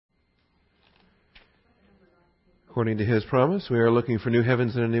According to His promise, we are looking for new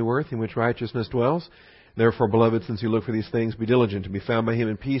heavens and a new earth in which righteousness dwells. Therefore, beloved, since you look for these things, be diligent to be found by Him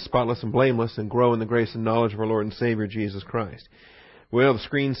in peace, spotless and blameless, and grow in the grace and knowledge of our Lord and Savior, Jesus Christ. Well, the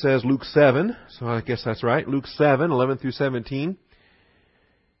screen says Luke 7, so I guess that's right. Luke 7, 11 through 17.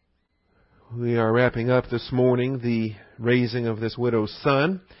 We are wrapping up this morning the raising of this widow's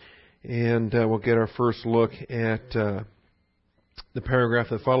son, and we'll get our first look at the paragraph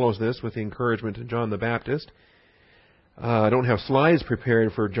that follows this with the encouragement to John the Baptist. I don't have slides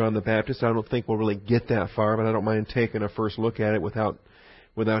prepared for John the Baptist. I don't think we'll really get that far, but I don't mind taking a first look at it without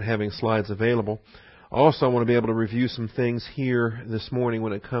having slides available. Also, I want to be able to review some things here this morning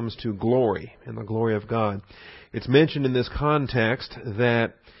when it comes to glory and the glory of God. It's mentioned in this context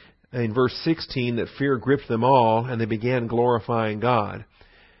that in verse 16 that fear gripped them all and they began glorifying God,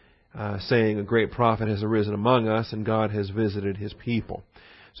 saying, a great prophet has arisen among us and God has visited His people.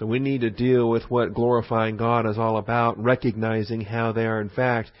 So we need to deal with what glorifying God is all about, recognizing how they are, in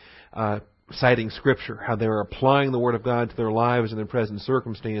fact, citing Scripture, how they are applying the Word of God to their lives and their present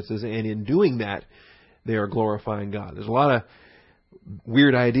circumstances, and in doing that, they are glorifying God. There's a lot of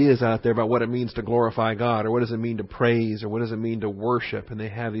weird ideas out there about what it means to glorify God, or what does it mean to praise, or what does it mean to worship, and they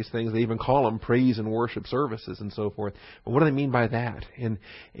have these things, they even call them praise and worship services and so forth. But what do they mean by that?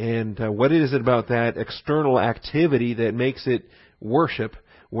 And what is it about that external activity that makes it worship,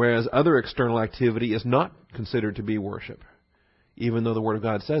 whereas other external activity is not considered to be worship, even though the Word of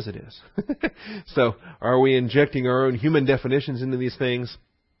God says it is? So, are we injecting our own human definitions into these things?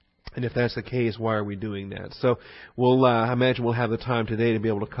 And if that's the case, why are we doing that? So, I imagine we'll have the time today to be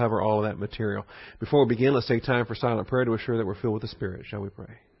able to cover all of that material. Before we begin, let's take time for silent prayer to assure that we're filled with the Spirit. Shall we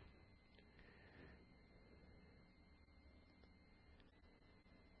pray?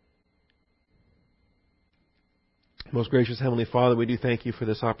 Most gracious Heavenly Father, we do thank You for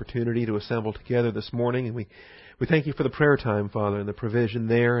this opportunity to assemble together this morning, and we thank You for the prayer time, Father, and the provision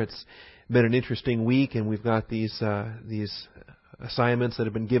there. It's been an interesting week, and we've got these assignments that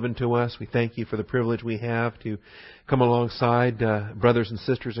have been given to us. We thank You for the privilege we have to come alongside brothers and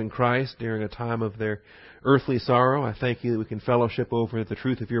sisters in Christ during a time of their earthly sorrow. I thank You that we can fellowship over the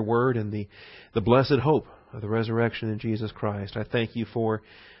truth of Your Word and the blessed hope of the resurrection in Jesus Christ. I thank You for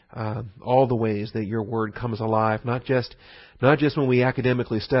all the ways that Your Word comes alive, not just when we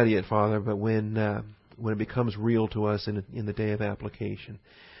academically study it, Father, but when it becomes real to us in the day of application.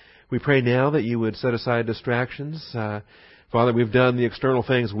 We pray now that You would set aside distractions. Father, we've done the external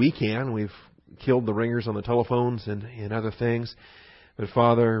things we can. We've killed the ringers on the telephones and other things. But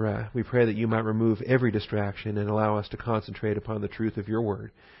Father, we pray that You might remove every distraction and allow us to concentrate upon the truth of Your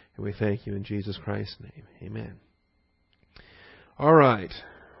Word. And we thank You in Jesus Christ's name. Amen. All right.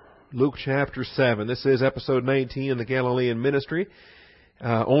 Luke chapter 7. This is episode 19 in the Galilean ministry.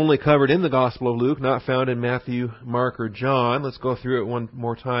 Only covered in the Gospel of Luke, not found in Matthew, Mark, or John. Let's go through it one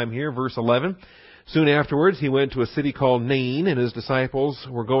more time here. Verse 11. Soon afterwards, He went to a city called Nain, and His disciples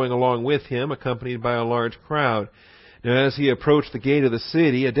were going along with Him, accompanied by a large crowd. Now, as He approached the gate of the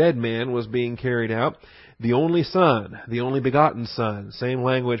city, a dead man was being carried out, the only son, the only begotten son, same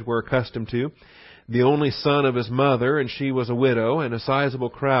language we're accustomed to, the only son of his mother, and she was a widow, and a sizable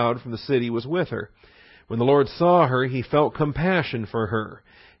crowd from the city was with her. When the Lord saw her, He felt compassion for her,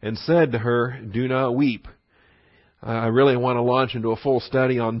 and said to her, "Do not weep." I really want to launch into a full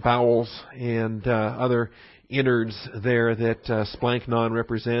study on bowels and other innards there that splanknon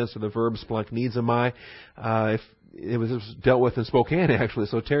represents, or the verb splanknizomai. It was dealt with in Spokane, actually,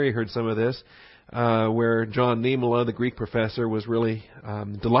 so Terry heard some of this, where John Niemela, the Greek professor, was really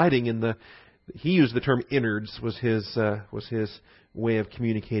delighting in he used the term innards, was his way of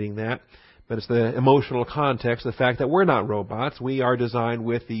communicating that. But it's the emotional context, the fact that we're not robots. We are designed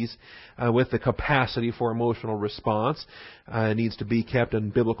with with the capacity for emotional response. It needs to be kept on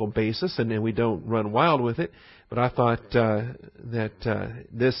a biblical basis, and we don't run wild with it. But I thought that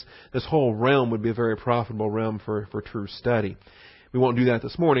this whole realm would be a very profitable realm for true study. We won't do that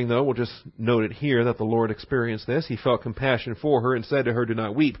this morning, though. We'll just note it here that the Lord experienced this. He felt compassion for her and said to her, "Do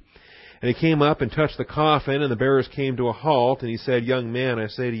not weep." And He came up and touched the coffin, and the bearers came to a halt, and He said, "Young man, I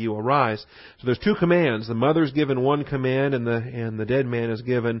say to you, arise." So there's two commands. The mother's given one command, and the dead man is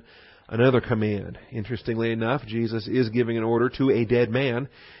given another command. Interestingly enough, Jesus is giving an order to a dead man,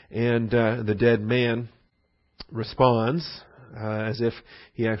 and the dead man responds as if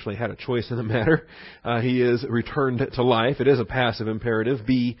he actually had a choice in the matter. He is returned to life. It is a passive imperative,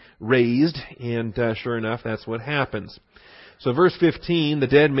 be raised, and sure enough, that's what happens. So verse 15, the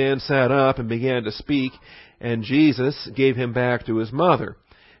dead man sat up and began to speak, and Jesus gave him back to his mother.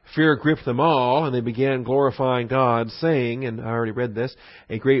 fear gripped them all, and they began glorifying God, saying, and I already read this,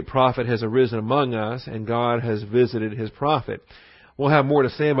 a great prophet has arisen among us, and God has visited his prophet. We'll have more to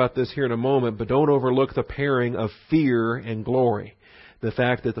say about this here in a moment, but don't overlook the pairing of fear and glory. The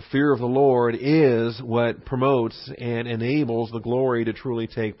fact that the fear of the Lord is what promotes and enables the glory to truly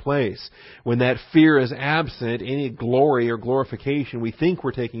take place. When that fear is absent, any glory or glorification we think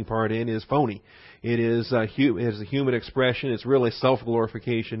we're taking part in is phony. It is a human expression. It's really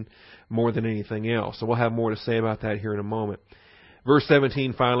self-glorification more than anything else. So we'll have more to say about that here in a moment. Verse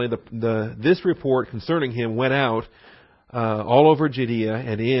 17, finally, this report concerning him went out all over Judea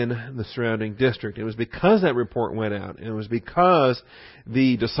and in the surrounding district. It was because that report went out, and it was because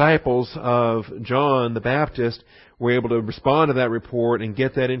the disciples of John the Baptist were able to respond to that report and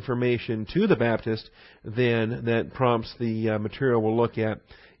get that information to the Baptist, then that prompts the material we'll look at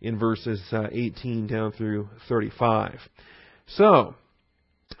in verses 18 down through 35. So,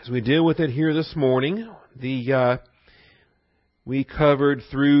 as we deal with it here this morning, we covered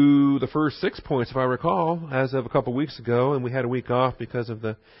through the first 6 points, if I recall, as of a couple weeks ago, and we had a week off because of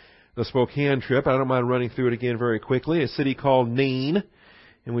the Spokane trip. I don't mind running through it again very quickly. A city called Nain,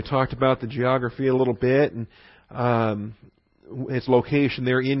 and we talked about the geography a little bit, and its location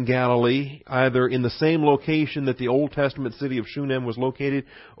there in Galilee, either in the same location that the Old Testament city of Shunem was located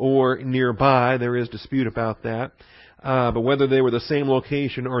or nearby. There is dispute about that. But whether they were the same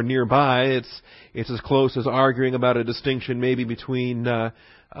location or nearby, it's as close as arguing about a distinction maybe between the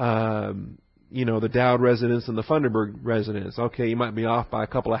Dowd residence and the Funderburg residence. Okay, you might be off by a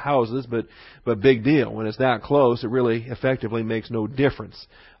couple of houses, but big deal. When it's that close, it really effectively makes no difference.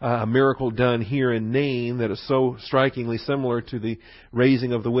 A miracle done here in Nain that is so strikingly similar to the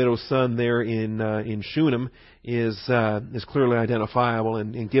raising of the widow's son there in Shunem is clearly identifiable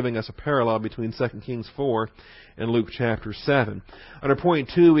and giving us a parallel between 2 Kings 4 and Luke chapter 7. Under point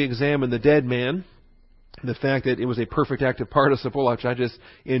 2, we examine the dead man. The fact that it was a perfect active participle, which I just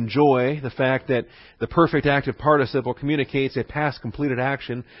enjoy. The fact that the perfect active participle communicates a past completed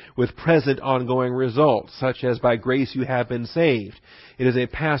action with present ongoing results, such as by grace you have been saved. It is a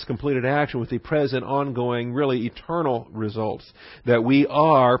past completed action with the present ongoing, really eternal results. That we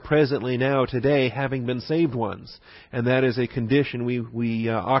are presently now, today, having been saved ones. And that is a condition we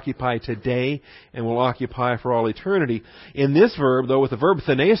occupy today and will occupy for all eternity. In this verb, though, with the verb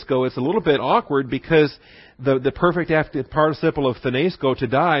thenesko, it's a little bit awkward because the perfect active participle of thenesko, to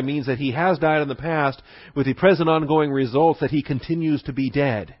die, means that he has died in the past with the present ongoing results that he continues to be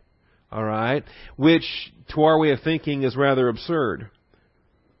dead. All right? Which, to our way of thinking, is rather absurd.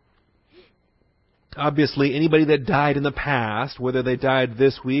 Obviously, anybody that died in the past, whether they died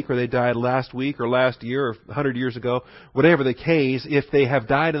this week or they died last week or last year or 100 years ago, whatever the case, if they have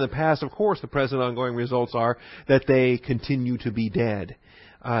died in the past, of course the present ongoing results are that they continue to be dead.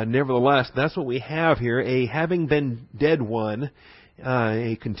 Nevertheless, that's what we have here. A having been dead one,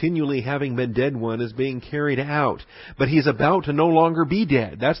 a continually having been dead one is being carried out. But he's about to no longer be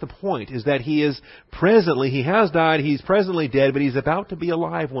dead. That's the point, is that he has died, he's presently dead, but he's about to be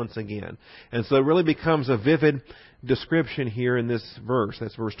alive once again. And so it really becomes a vivid description here in this verse.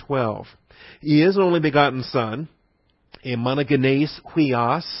 That's verse 12. He is an only begotten son, a monogenes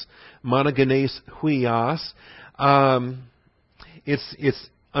huios. It's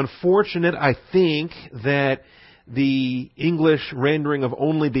unfortunate, I think, that the English rendering of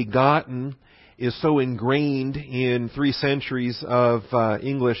only begotten is so ingrained in 3 centuries of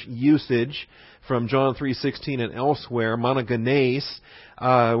English usage from John 3:16 and elsewhere. Monogenes.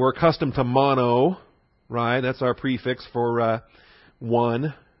 We're accustomed to mono, right? That's our prefix for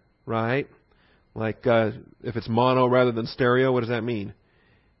one, right? Like if it's mono rather than stereo, what does that mean?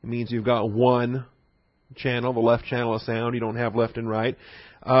 It means you've got one channel, the left channel of sound. You don't have left and right.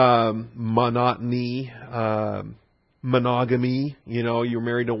 Monotony, monogamy, you're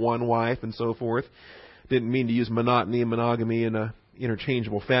married to one wife and so forth. Didn't mean to use monotony and monogamy in a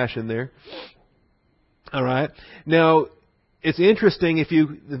interchangeable fashion there. All right. Now, it's interesting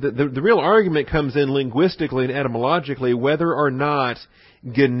the real argument comes in linguistically and etymologically whether or not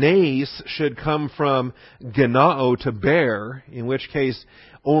genes should come from genao, to bear, in which case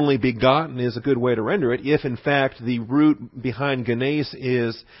only begotten is a good way to render it. If in fact the root behind genes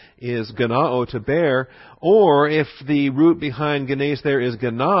is genao, to bear, or if the root behind genes there is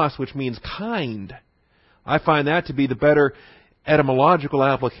genos, which means kind. I find that to be the better etymological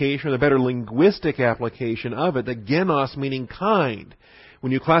application, the better linguistic application of it, the genos meaning kind.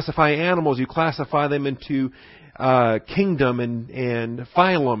 When you classify animals, you classify them into kingdom and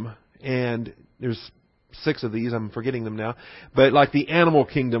phylum, and there's 6 of these, I'm forgetting them now, but like the animal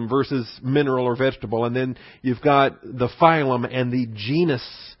kingdom versus mineral or vegetable, and then you've got the phylum and the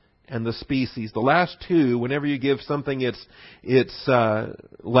genus and the species. The last two, whenever you give something its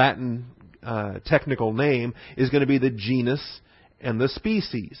Latin technical name, is going to be the genus and the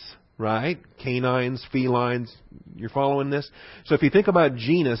species, right? Canines, felines, you're following this? So if you think about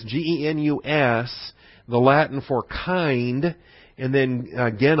genus, Genus, the Latin for kind, and then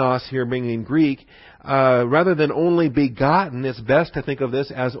genos here being in Greek, rather than only begotten, it's best to think of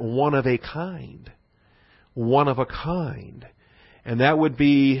this as one of a kind. One of a kind. And that would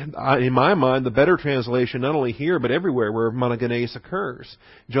be, in my mind, the better translation, not only here, but everywhere where monogenes occurs.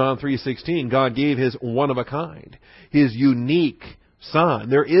 John 3:16, God gave His one of a kind, His unique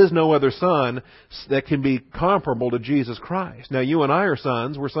Son. There is no other Son that can be comparable to Jesus Christ. Now, you and I are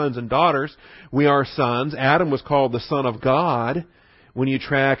sons. We're sons and daughters. We are sons. Adam was called the Son of God. When you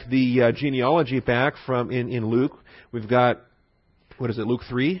track the genealogy back from in Luke, we've got, Luke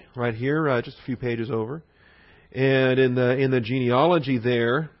 3, right here, just a few pages over. And in the genealogy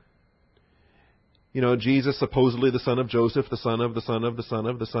there, Jesus supposedly the son of Joseph, the son of, the son of, the son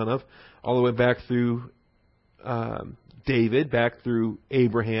of, the son of, all the way back through David, back through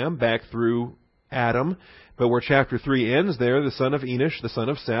Abraham, back through Adam. But where chapter 3 ends there, the son of Enosh, the son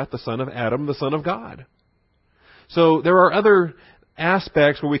of Seth, the son of Adam, the son of God. So there are other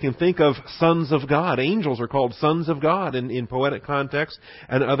aspects where we can think of sons of God. Angels are called sons of God in poetic context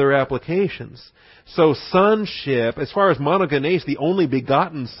and other applications. So sonship, as far as monogenes, the only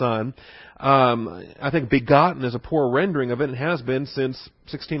begotten Son, I think begotten is a poor rendering of it and has been since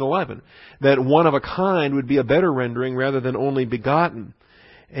 1611. That one of a kind would be a better rendering rather than only begotten.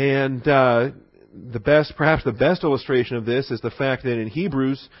 And perhaps the best illustration of this is the fact that in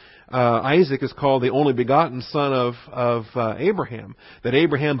Hebrews, Isaac is called the only begotten son of Abraham. That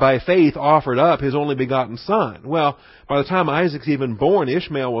Abraham by faith offered up his only begotten son. Well, by the time Isaac's even born,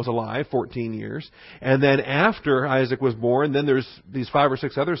 Ishmael was alive, 14 years. And then after Isaac was born, then there's these 5 or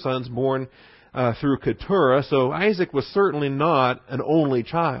 6 other sons born through Keturah. So Isaac was certainly not an only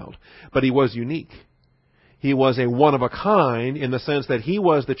child, but he was unique. He was a one of a kind in the sense that he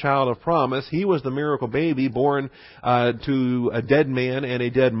was the child of promise. He was the miracle baby born to a dead man and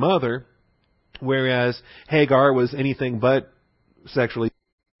a dead mother, whereas Hagar was anything but sexually...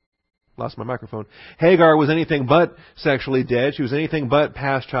 Lost my microphone. Hagar was anything but sexually dead. She was anything but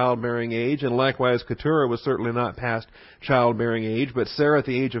past childbearing age, and likewise Keturah was certainly not past childbearing age. But Sarah at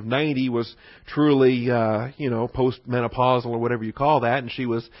the age of 90 was truly, postmenopausal or whatever you call that, and she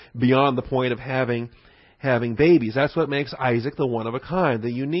was beyond the point of having babies. That's what makes Isaac the one of a kind,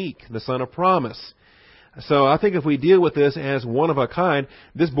 the unique, the son of promise. So I think if we deal with this as one of a kind,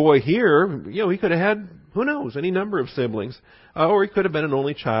 this boy here, he could have had, who knows, any number of siblings. Or he could have been an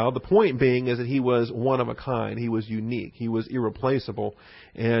only child. The point being is that he was one of a kind. He was unique. He was irreplaceable.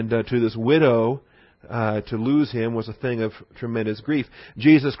 And to this widow, to lose him was a thing of tremendous grief.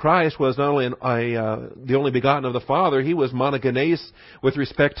 Jesus Christ was not only the only begotten of the Father, he was monogenes with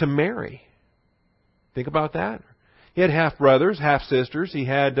respect to Mary. Think about that. He had half brothers, half sisters. He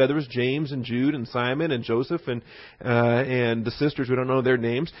had there was James and Jude and Simon and Joseph and the sisters. We don't know their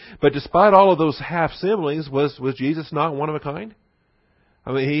names. But despite all of those half siblings, was Jesus not one of a kind?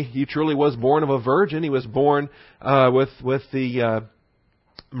 I mean, he truly was born of a virgin. He was born with the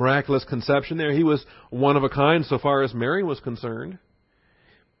miraculous conception there. He was one of a kind so far as Mary was concerned.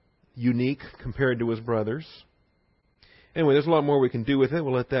 Unique compared to his brothers. Anyway, there's a lot more we can do with it.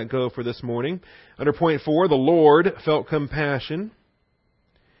 We'll let that go for this morning. Under point 4, the Lord felt compassion.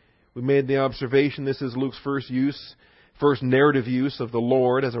 We made the observation this is Luke's first narrative use of the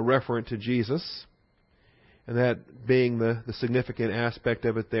Lord as a referent to Jesus. And that being the significant aspect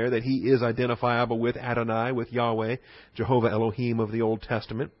of it there, that He is identifiable with Adonai, with Yahweh, Jehovah Elohim of the Old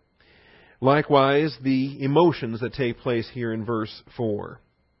Testament. Likewise, the emotions that take place here in verse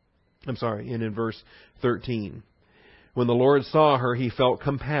 13. When the Lord saw her, He felt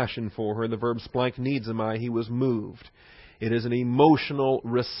compassion for her. The verb splanchnizomai, He was moved. It is an emotional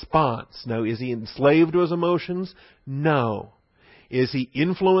response. Now, is He enslaved to His emotions? No. Is He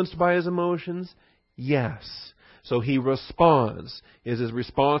influenced by His emotions? Yes. So He responds. Is His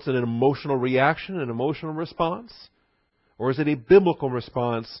response an emotional reaction, an emotional response? Or is it a biblical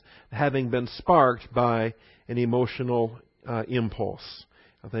response having been sparked by an emotional impulse?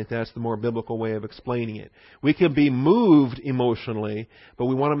 I think that's the more biblical way of explaining it. We can be moved emotionally, but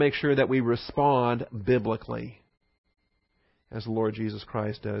we want to make sure that we respond biblically, as the Lord Jesus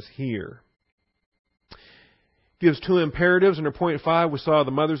Christ does here. Gives 2 imperatives. Under point 5, we saw the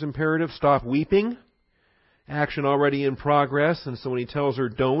mother's imperative, stop weeping. action already in progress, and so when he tells her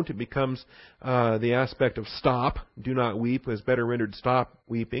don't, it becomes the aspect of stop. Do not weep is better rendered stop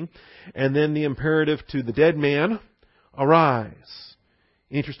weeping. And then the imperative to the dead man, arise.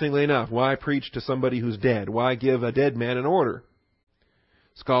 Interestingly enough, why preach to somebody who's dead? Why give a dead man an order?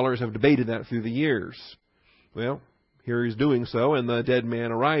 Scholars have debated that through the years. Well, here he's doing so, and the dead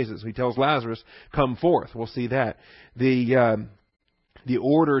man arises. He tells Lazarus, come forth. We'll see that. The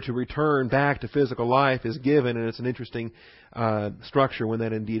order to return back to physical life is given, and it's an interesting structure when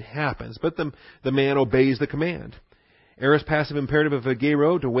that indeed happens. But the man obeys the command. Aorist passive imperative of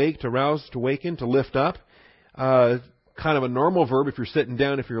agero, to wake, to rouse, to waken, to lift up. Kind of a normal verb if you're sitting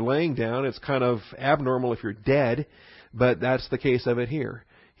down, if you're laying down. It's kind of abnormal if you're dead, but that's the case of it here.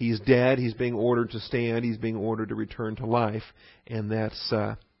 He's dead. He's being ordered to stand. He's being ordered to return to life, and that's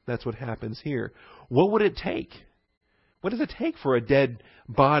what happens here. What would it take? What does it take for a dead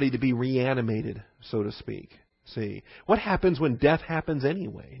body to be reanimated, so to speak? See, what happens when death happens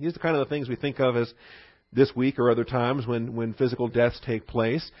anyway? These are kind of the things we think of as this week or other times when physical deaths take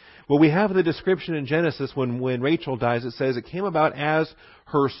place. Well, we have the description in Genesis when Rachel dies. It says it came about as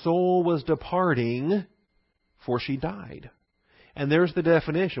her soul was departing, for she died. And there's the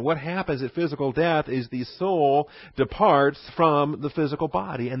definition. What happens at physical death is the soul departs from the physical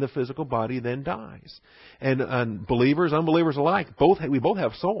body, and the physical body then dies. And believers, unbelievers alike, we both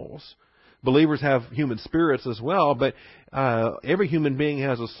have souls. Believers have human spirits as well, but every human being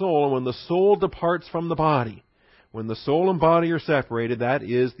has a soul, and when the soul departs from the body, when the soul and body are separated, that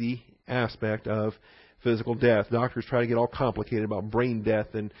is the aspect of physical death. Doctors try to get all complicated about brain death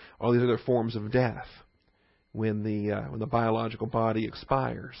and all these other forms of death. When the biological body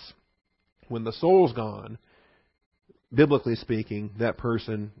expires, when the soul's gone, biblically speaking, that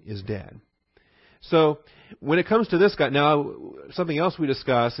person is dead. So when it comes to this guy, now something else we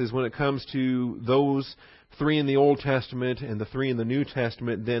discuss is when it comes to those 3 in the Old Testament and the 3 in the New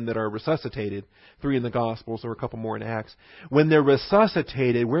Testament then that are resuscitated, 3 in the Gospels, there were a couple more in Acts. When they're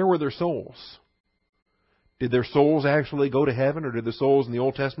resuscitated, where were their souls? Did their souls actually go to heaven, or did the souls in the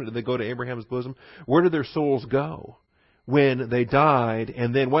Old Testament, did they go to Abraham's bosom? Where did their souls go when they died?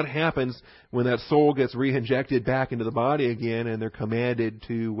 And then what happens when that soul gets re-injected back into the body again, and they're commanded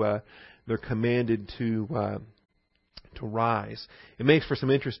to rise? It makes for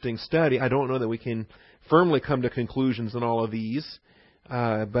some interesting study. I don't know that we can firmly come to conclusions on all of these,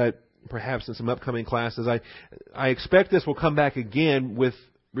 but perhaps in some upcoming classes. I expect this will come back again with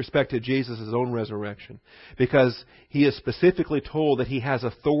respect to Jesus' own resurrection, because he is specifically told that he has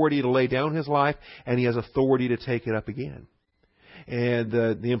authority to lay down his life and he has authority to take it up again. And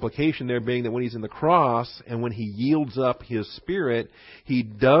the implication there being that when he's in the cross and when he yields up his spirit, he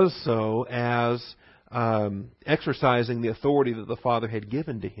does so as exercising the authority that the Father had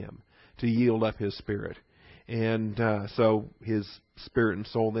given to him to yield up his spirit. And so his spirit and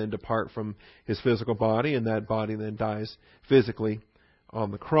soul then depart from his physical body, and that body then dies physically on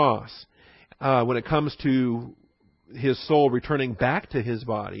the cross. When it comes to his soul returning back to his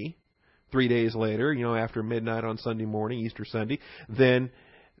body 3 days later, after midnight on Sunday morning, Easter Sunday, then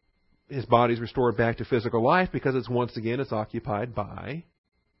his body's restored back to physical life because it's occupied by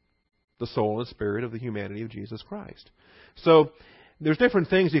the soul and spirit of the humanity of Jesus Christ. So there's different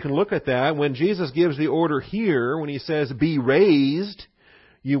things you can look at that. When Jesus gives the order here, when he says, be raised,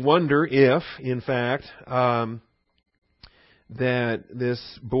 you wonder if, in fact, that this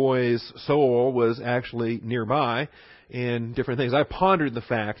boy's soul was actually nearby, and different things. I pondered the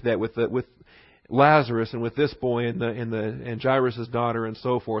fact that with Lazarus and with this boy and Jairus' daughter and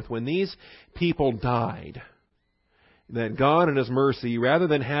so forth, when these people died, that God in His mercy, rather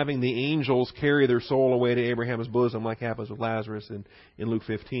than having the angels carry their soul away to Abraham's bosom like happens with Lazarus in Luke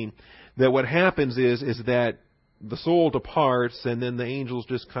 15, that what happens is that the soul departs and then the angels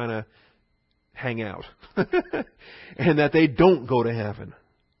just kind of hang out. And that they don't go to heaven.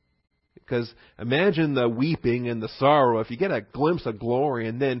 Because imagine the weeping and the sorrow if you get a glimpse of glory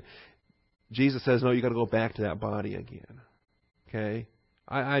and then Jesus says, no, you got to go back to that body again. Okay?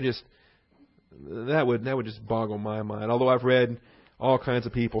 That would just boggle my mind. Although I've read all kinds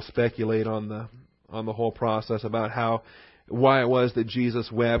of people speculate on the whole process about why it was that Jesus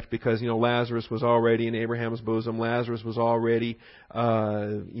wept, because Lazarus was already in Abraham's bosom. Lazarus was already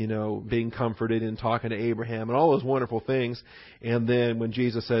being comforted and talking to Abraham and all those wonderful things. And then when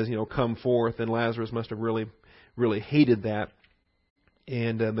Jesus says, come forth, and Lazarus must have really, really hated that.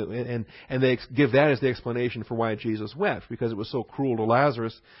 And they give that as the explanation for why Jesus wept, because it was so cruel to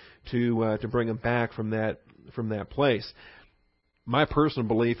Lazarus to bring him back from that place. My personal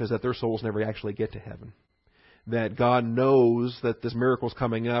belief is that their souls never actually get to heaven. that God knows that this miracle's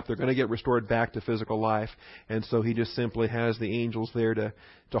coming up. They're going to get restored back to physical life. And so He just simply has the angels there to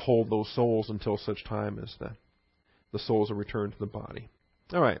hold those souls until such time as the souls are returned to the body.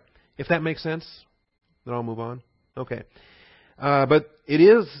 All right. If that makes sense, then I'll move on. Okay. But it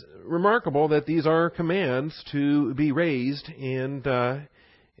is remarkable that these are commands to be raised, and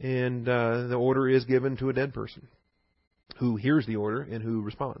the order is given to a dead person who hears the order and who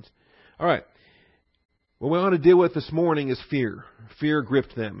responds. All right. What we want to deal with this morning is fear. Fear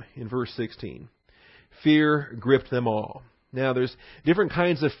gripped them in verse 16. Fear gripped them all. Now, there's different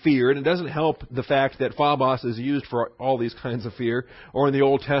kinds of fear, and it doesn't help the fact that phobos is used for all these kinds of fear, or in the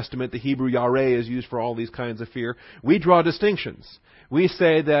Old Testament, the Hebrew yareh is used for all these kinds of fear. We draw distinctions. We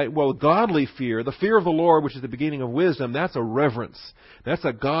say that, well, godly fear, the fear of the Lord, which is the beginning of wisdom, that's a reverence. That's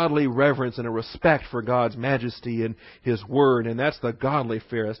a godly reverence and a respect for God's majesty and His Word, and that's the godly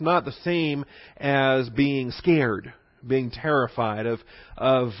fear. It's not the same as being scared, being terrified you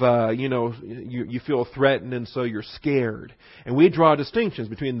feel threatened and so you're scared. And we draw distinctions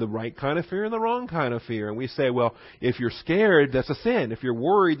between the right kind of fear and the wrong kind of fear. And we say, well, if you're scared, that's a sin. If you're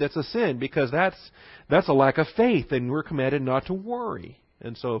worried, that's a sin, because that's a lack of faith, and we're commanded not to worry,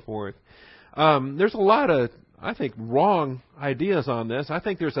 and so forth. There's a lot of, I think, wrong ideas on this. I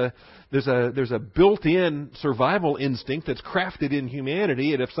think there's a built-in survival instinct that's crafted in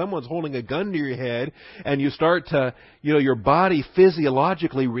humanity, and if someone's holding a gun to your head and you start to, your body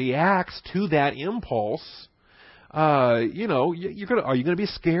physiologically reacts to that impulse, are you going to be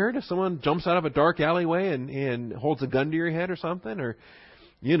scared if someone jumps out of a dark alleyway and holds a gun to your head or something? Or,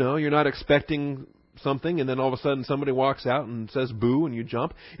 you're not expecting something, and then all of a sudden somebody walks out and says boo and you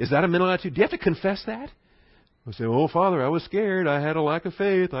jump. Is that a mental attitude? Do you have to confess that? I say, oh, Father, I was scared. I had a lack of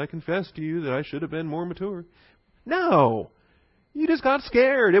faith. I confess to you that I should have been more mature. No. You just got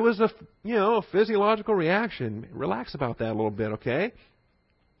scared. It was a physiological reaction. Relax about that a little bit, okay?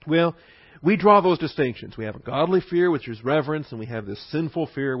 Well, we draw those distinctions. We have a godly fear, which is reverence, and we have this sinful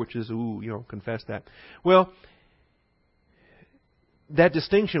fear, which is, confess that. Well, that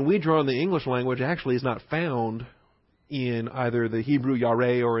distinction we draw in the English language actually is not found in either the Hebrew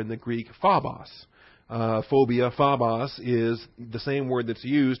yareh or in the Greek phobos. Phobia, phobos, is the same word that's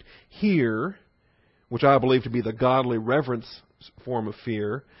used here, which I believe to be the godly reverence form of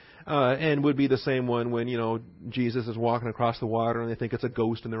fear, and would be the same one when, Jesus is walking across the water and they think it's a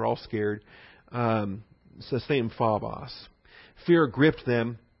ghost and they're all scared. It's the same phobos. Fear gripped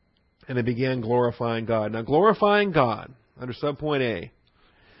them and they began glorifying God. Now, glorifying God, under subpoint A,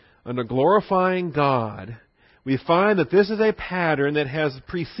 under glorifying God, we find that this is a pattern that has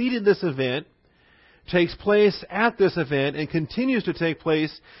preceded this event, takes place at this event, and continues to take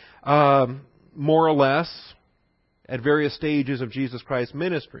place more or less at various stages of Jesus Christ's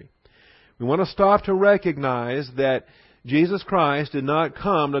ministry. We want to stop to recognize that Jesus Christ did not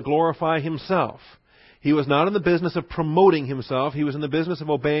come to glorify Himself. He was not in the business of promoting Himself. He was in the business of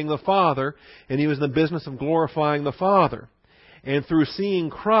obeying the Father, and He was in the business of glorifying the Father. And through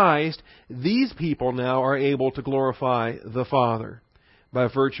seeing Christ, these people now are able to glorify the Father by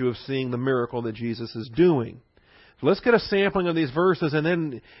virtue of seeing the miracle that Jesus is doing. So let's get a sampling of these verses, and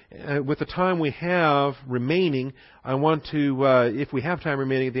then with the time we have remaining, I want to, if we have time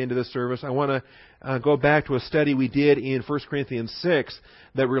remaining at the end of this service, I want to go back to a study we did in 1 Corinthians 6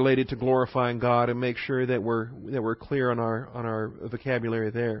 that related to glorifying God, and make sure that we're clear on our vocabulary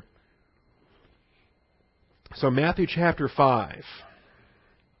there. So Matthew chapter 5.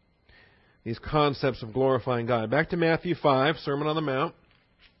 These concepts of glorifying God. Back to Matthew 5, Sermon on the Mount.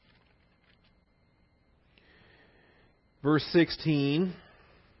 Verse 16.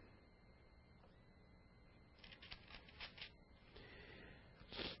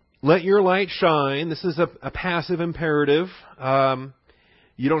 Let your light shine. This is a passive imperative.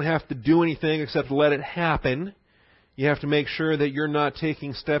 You don't have to do anything except let it happen. You have to make sure that you're not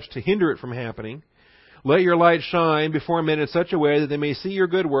taking steps to hinder it from happening. Let your light shine before men in such a way that they may see your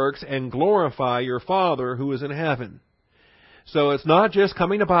good works and glorify your Father who is in heaven. So it's not just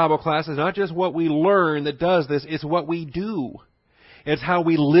coming to Bible class. It's not just what we learn that does this. It's what we do. It's how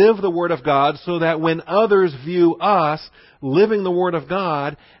we live the Word of God, so that when others view us living the Word of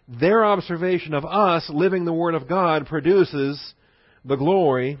God, their observation of us living the Word of God produces the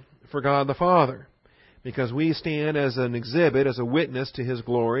glory for God the Father. Because we stand as an exhibit, as a witness to His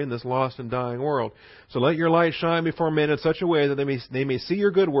glory in this lost and dying world. So let your light shine before men in such a way that they may see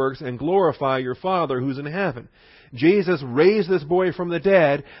your good works and glorify your Father who's in heaven. Jesus raised this boy from the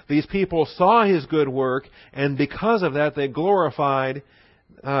dead. These people saw His good work, and because of that, they glorified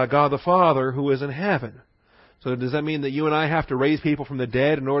God the Father who is in heaven. So does that mean that you and I have to raise people from the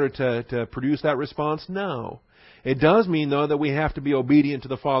dead in order to produce that response? No. It does mean, though, that we have to be obedient to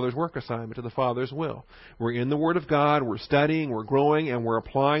the Father's work assignment, to the Father's will. We're in the Word of God, we're studying, we're growing, and we're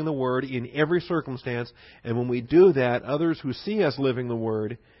applying the Word in every circumstance. And when we do that, others who see us living the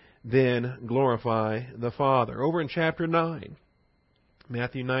Word then glorify the Father. Over in chapter 9,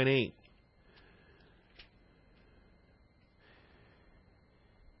 Matthew 9:8.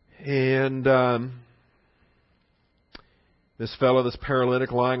 And this fellow, this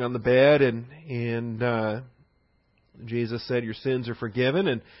paralytic, lying on the bed, and Jesus said, "Your sins are forgiven,"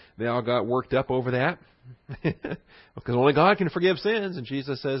 and they all got worked up over that. Because only God can forgive sins. And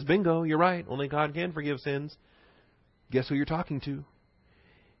Jesus says, bingo, you're right, only God can forgive sins. Guess who you're talking to? And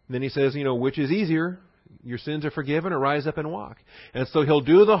then he says, which is easier? Your sins are forgiven, or rise up and walk. And so he'll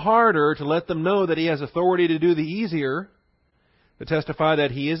do the harder to let them know that he has authority to do the easier, to testify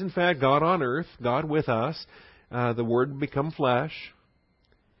that he is in fact God on earth, God with us. The Word become flesh.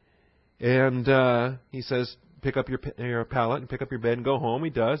 And he says, pick up your pallet and pick up your bed and go home.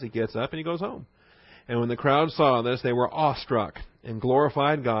 He does. He gets up and he goes home. And when the crowd saw this, they were awestruck and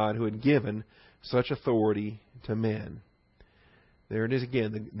glorified God who had given such authority to men. There it is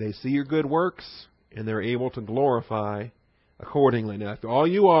again. They see your good works and they're able to glorify accordingly. Now, if all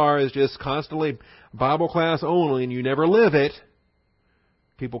you are is just constantly Bible class only and you never live it,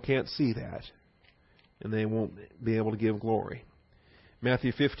 people can't see that, and they won't be able to give glory.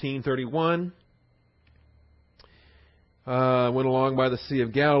 Matthew 15:31. Went along by the Sea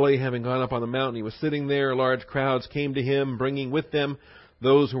of Galilee, having gone up on the mountain. He was sitting there. Large crowds came to him, bringing with them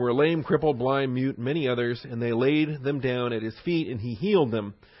those who were lame, crippled, blind, mute, many others, and they laid them down at his feet, and he healed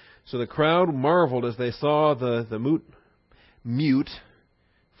them. So the crowd marveled as they saw the mute.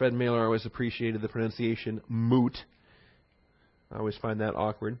 Fred Mailer always appreciated the pronunciation moot. I always find that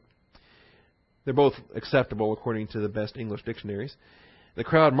awkward. They're both acceptable according to the best English dictionaries. The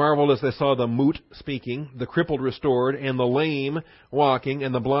crowd marveled as they saw the mute speaking, the crippled restored, and the lame walking,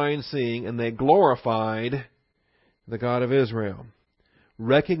 and the blind seeing, and they glorified the God of Israel.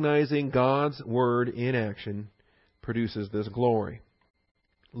 Recognizing God's word in action produces this glory.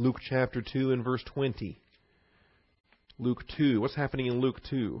 Luke chapter 2 and verse 20. Luke 2. What's happening in Luke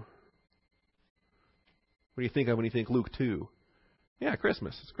 2? What do you think of when you think Luke 2? Yeah,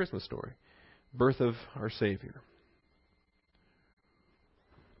 Christmas. It's a Christmas story. Birth of our Savior.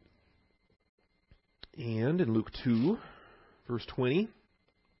 And in Luke 2, verse 20,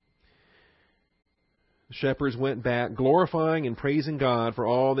 the shepherds went back, glorifying and praising God for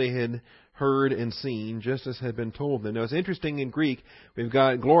all they had heard and seen, just as had been told them. Now, it's interesting in Greek, we've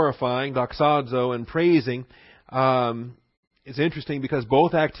got glorifying, doxazo, and praising. It's interesting because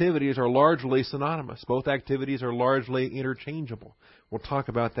both activities are largely synonymous. Both activities are largely interchangeable. We'll talk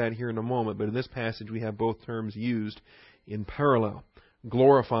about that here in a moment, but in this passage we have both terms used in parallel.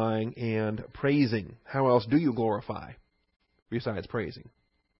 Glorifying and praising. How else do you glorify besides praising?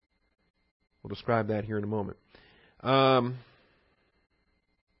 We'll describe that here in a moment.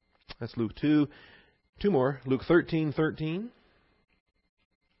 That's Luke 2. Two more. Luke 13:13.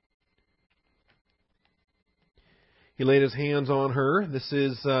 He laid his hands on her. This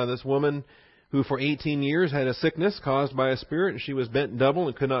is this woman who for 18 years had a sickness caused by a spirit, and she was bent double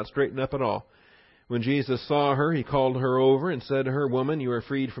and could not straighten up at all. When Jesus saw her, he called her over and said to her, "Woman, you are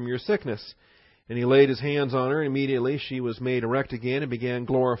freed from your sickness." And he laid his hands on her, and immediately she was made erect again and began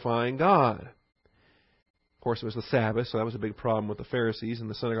glorifying God. Of course, it was the Sabbath, so that was a big problem with the Pharisees and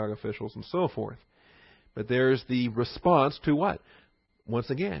the synagogue officials and so forth. But there's the response to what? Once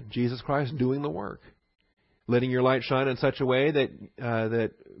again, Jesus Christ doing the work. Letting your light shine in such a way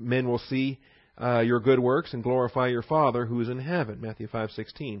that men will see your good works and glorify your Father who is in heaven. Matthew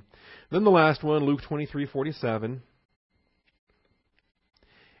 5:16. Then the last one, Luke 23:47.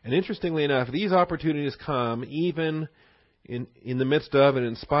 And interestingly enough, these opportunities come even in the midst of and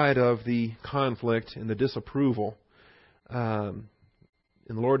in spite of the conflict and the disapproval. And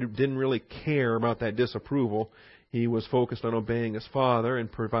the Lord didn't really care about that disapproval. He was focused on obeying His Father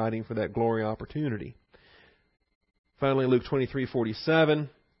and providing for that glory opportunity. Finally, Luke 23:47.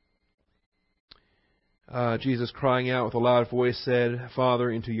 Jesus, crying out with a loud voice, said,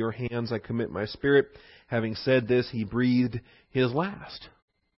 "Father, into your hands I commit my spirit." Having said this, he breathed his last.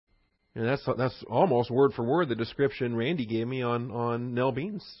 And that's almost word for word the description Randy gave me on Nell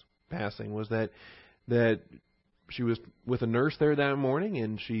Bean's passing, was that she was with a nurse there that morning,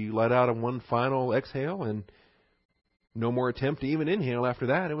 and she let out one final exhale, and no more attempt to even inhale after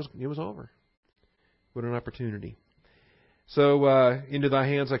that. It was over. What an opportunity. So, into thy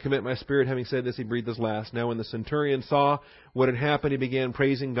hands I commit my spirit. Having said this, he breathed his last. Now when the centurion saw what had happened, he began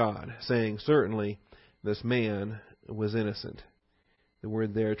praising God, saying, "Certainly this man was innocent." The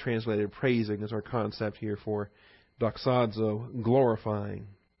word there translated praising is our concept here for doxazo, glorifying.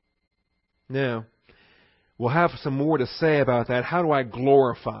 Now, we'll have some more to say about that. How do I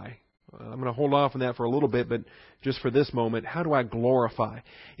glorify? I'm going to hold off on that for a little bit, but just for this moment, how do I glorify?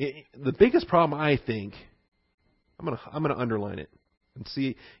 The biggest problem, I think, I'm going to underline it and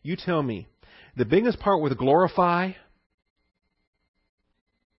see. You tell me. The biggest part with glorify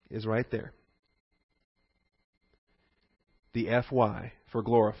is right there. The FY for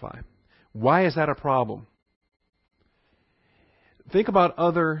glorify. Why is that a problem? Think about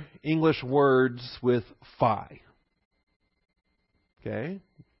other English words with phi. Okay?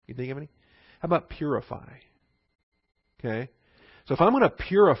 You think of any? How about purify? Okay? So if I'm going to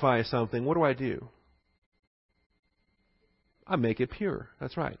purify something, what do? I make it pure.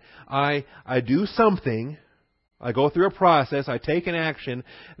 That's right. I do something. I go through a process. I take an action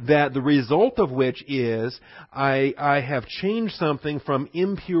that the result of which is I have changed something from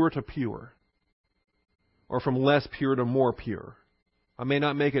impure to pure, or from less pure to more pure. I may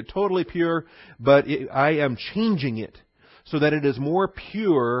not make it totally pure, but I am changing it so that it is more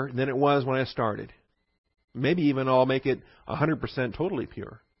pure than it was when I started. Maybe even I'll make it 100% totally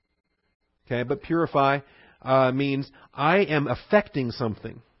pure. Okay, but purify means I am affecting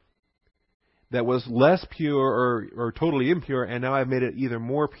something that was less pure or totally impure, and now I've made it either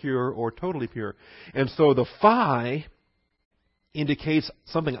more pure or totally pure. And so the phi indicates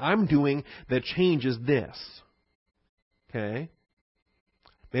something I'm doing that changes this. Okay?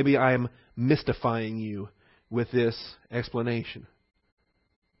 Maybe I'm mystifying you with this explanation.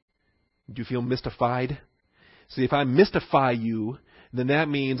 Do you feel mystified? See, if I mystify you, then that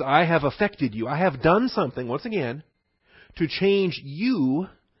means I have affected you. I have done something, once again, to change you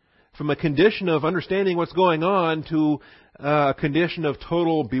from a condition of understanding what's going on to a condition of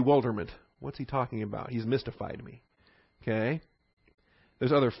total bewilderment. What's he talking about? He's mystified me. Okay?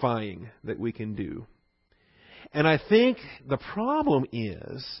 There's other phi-ing that we can do. And I think the problem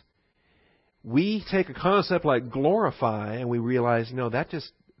is we take a concept like glorify and we realize,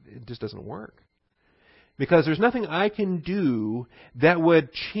 it just doesn't work. Because there's nothing I can do that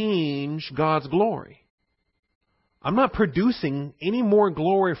would change God's glory. I'm not producing any more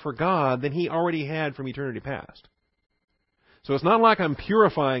glory for God than He already had from eternity past. So it's not like I'm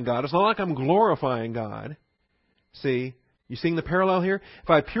purifying God. It's not like I'm glorifying God. See, you seeing the parallel here? If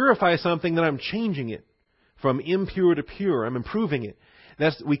I purify something, then I'm changing it from impure to pure. I'm improving it.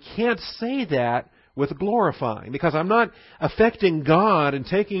 We can't say that with glorifying, because I'm not affecting God and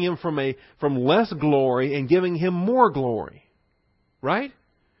taking Him from less glory and giving Him more glory. Right?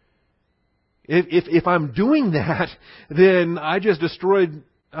 If I'm doing that, then I just destroyed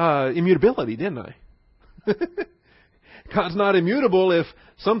immutability, didn't I? God's not immutable if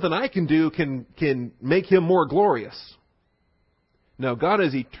something I can do can make Him more glorious. No, God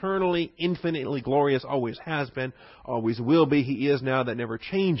is eternally, infinitely glorious, always has been, always will be. He is now, that never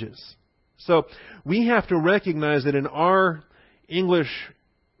changes. So we have to recognize that in our English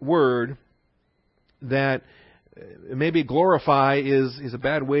word that maybe glorify is a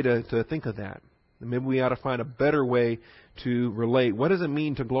bad way to think of that. Maybe we ought to find a better way to relate. What does it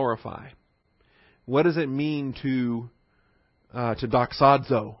mean to glorify? What does it mean to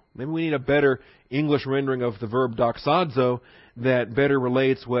doxazo? Maybe we need a better English rendering of the verb doxazo that better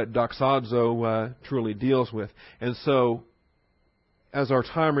relates what doxazo truly deals with. And so, as our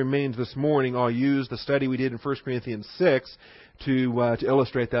time remains this morning, I'll use the study we did in 1 Corinthians 6 to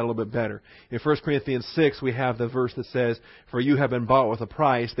illustrate that a little bit better. In 1 Corinthians 6, we have the verse that says, "For you have been bought with a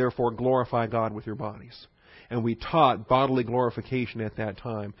price, therefore glorify God with your bodies." And we taught bodily glorification at that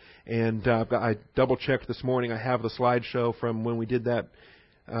time. And I double-checked this morning. I have the slideshow from when we did that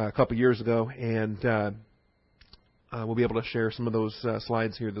a couple years ago, and we'll be able to share some of those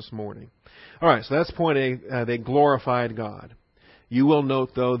slides here this morning. All right, so that's point A. They glorified God. You will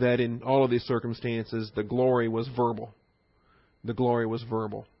note, though, that in all of these circumstances, the glory was verbal. The glory was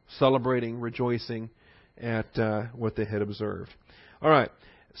verbal, celebrating, rejoicing at what they had observed. All right.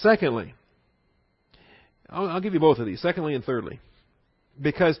 Secondly, I'll give you both of these, secondly and thirdly.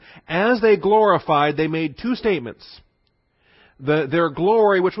 Because as they glorified, they made two statements. Their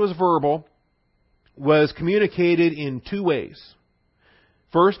glory, which was verbal, was communicated in two ways.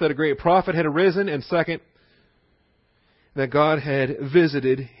 First, that a great prophet had arisen, and second, that God had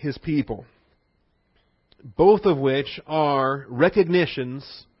visited His people. Both of which are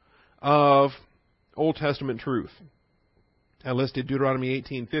recognitions of Old Testament truth. I listed Deuteronomy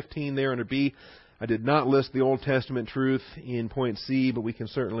 18:15 there under B. I did not list the Old Testament truth in point C, but we can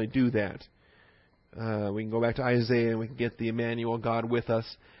certainly do that. We can go back to Isaiah and we can get the Emmanuel, God with us.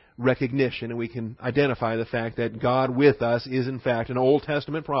 recognition, and we can identify the fact that God with us is in fact an Old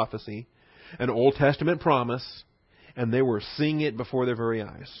Testament prophecy, an Old Testament promise, and they were seeing it before their very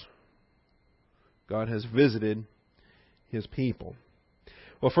eyes. God has visited His people.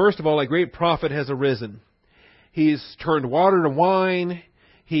 Well, first of all, a great prophet has arisen. He's turned water to wine.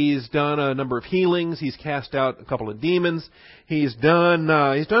 He's done a number of healings. He's cast out a couple of demons. He's done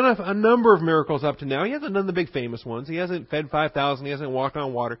a number of miracles up to now. He hasn't done the big famous ones. He hasn't fed 5,000. He hasn't walked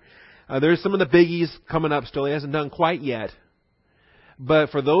on water. There's some of the biggies coming up still. He hasn't done quite yet. But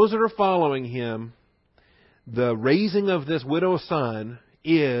for those that are following him, the raising of this widow's son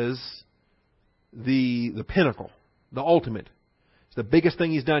is the pinnacle, the ultimate. It's the biggest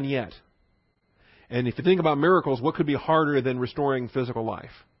thing he's done yet. And if you think about miracles, what could be harder than restoring physical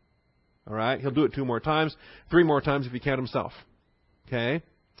life? All right? He'll do it 2 more times, 3 more times if you count himself. Okay?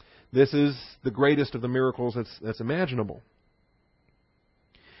 This is the greatest of the miracles that's imaginable.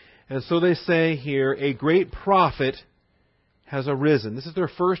 And so they say here, a great prophet has arisen. This is their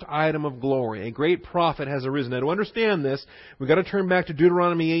first item of glory. A great prophet has arisen. Now, to understand this, we've got to turn back to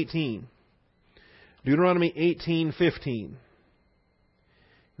Deuteronomy 18. Deuteronomy 18:15.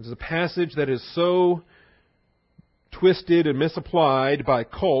 This is a passage that is so twisted and misapplied by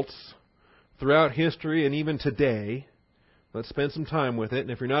cults throughout history and even today. Let's spend some time with it. And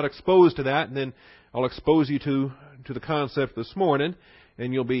if you're not exposed to that, then I'll expose you to the concept this morning,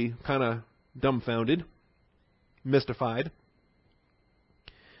 and you'll be kind of dumbfounded, mystified.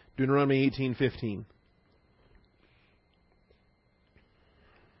 Deuteronomy 18:15.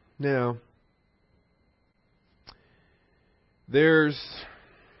 Now, there's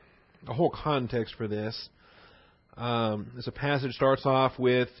a whole context for this. As a passage starts off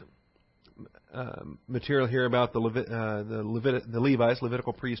with material here about the Levites,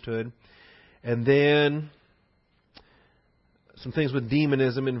 Levitical priesthood, and then some things with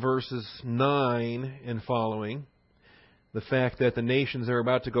demonism in verses 9 and following. The fact that the nations they're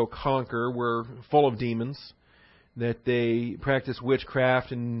about to go conquer were full of demons, that they practice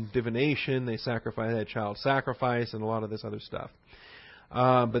witchcraft and divination, they had child sacrifice, and a lot of this other stuff.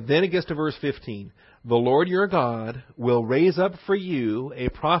 But then it gets to verse 15. The Lord your God will raise up for you a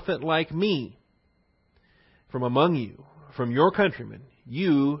prophet like me from among you, from your countrymen.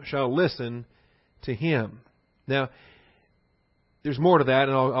 You shall listen to him. Now, there's more to that,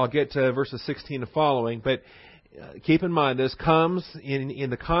 and I'll get to verses 16 and following, but keep in mind, this comes in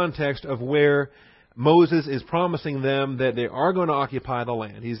the context of where Moses is promising them that they are going to occupy the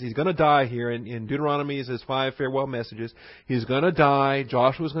land. He's going to die here. In Deuteronomy is his 5 farewell messages. He's going to die.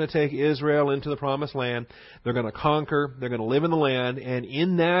 Joshua's going to take Israel into the promised land. They're going to conquer. They're going to live in the land. And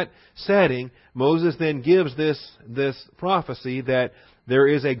in that setting, Moses then gives this prophecy that there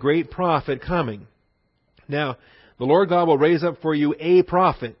is a great prophet coming. Now, the Lord God will raise up for you a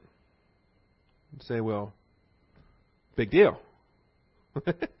prophet. You say, well, big deal.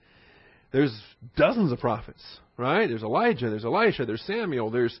 There's dozens of prophets, right? There's Elijah, there's Elisha, there's Samuel,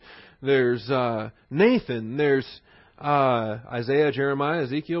 there's Nathan, there's Isaiah, Jeremiah,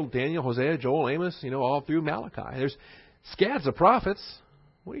 Ezekiel, Daniel, Hosea, Joel, Amos, all through Malachi. There's scads of prophets.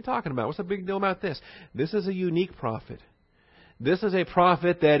 What are you talking about? What's the big deal about this? This is a unique prophet. This is a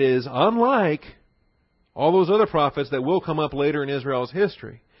prophet that is unlike all those other prophets that will come up later in Israel's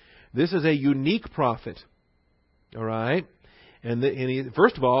history. This is a unique prophet. All right? And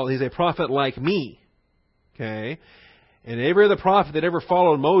first of all, he's a prophet like me. Okay? And every other prophet that ever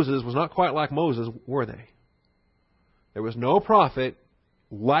followed Moses was not quite like Moses, were they? There was no prophet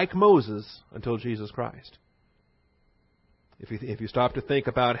like Moses until Jesus Christ. If you stop to think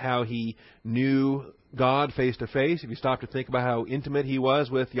about how he knew God face to face, if you stop to think about how intimate he was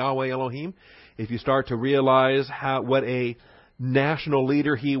with Yahweh Elohim, if you start to realize what a national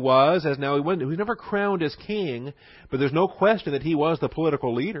leader he was, he was never crowned as king, but there's no question that he was the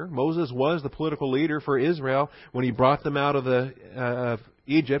political leader. Moses was the political leader for Israel when he brought them out of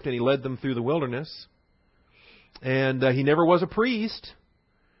Egypt and he led them through the wilderness. And he never was a priest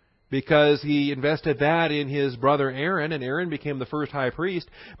because he invested that in his brother Aaron, and Aaron became the first high priest,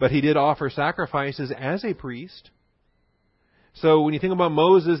 but he did offer sacrifices as a priest. So when you think about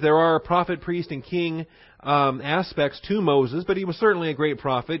Moses, there are prophet, priest, and king aspects to Moses, but he was certainly a great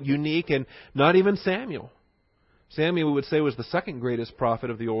prophet, unique, and not even Samuel. Samuel, we would say, was the second greatest prophet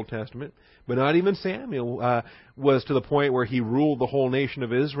of the Old Testament, but not even Samuel was to the point where he ruled the whole nation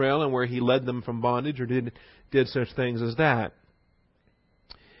of Israel and where he led them from bondage or did such things as that.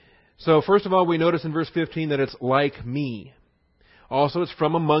 So first of all, we notice in verse 15 that it's like me. Also, it's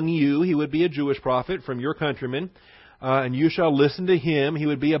from among you. He would be a Jewish prophet from your countrymen. And you shall listen to him. He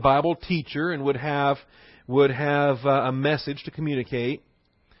would be a Bible teacher and would have a message to communicate.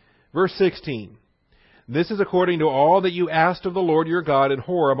 Verse 16. This is according to all that you asked of the Lord your God in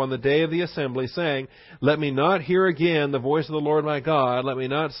Horeb on the day of the assembly, saying, Let me not hear again the voice of the Lord my God. Let me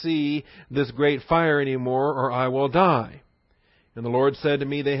not see this great fire any more, or I will die. And the Lord said to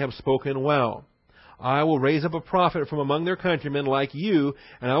me, They have spoken well. I will raise up a prophet from among their countrymen like you,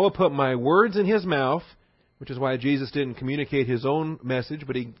 and I will put my words in his mouth, which is why Jesus didn't communicate his own message,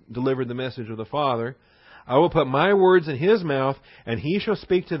 but he delivered the message of the Father. I will put my words in his mouth, and he shall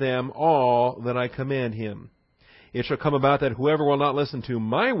speak to them all that I command him. It shall come about that whoever will not listen to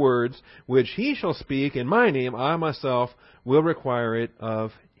my words, which he shall speak in my name, I myself will require it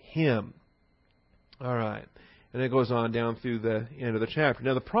of him. All right. And it goes on down through the end of the chapter.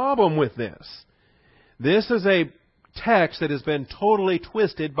 Now, the problem with this is a text that has been totally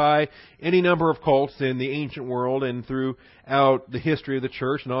twisted by any number of cults in the ancient world and throughout the history of the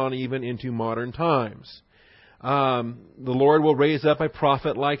church and on even into modern times. The Lord will raise up a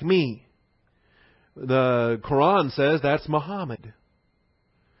prophet like me. The Quran says that's Muhammad.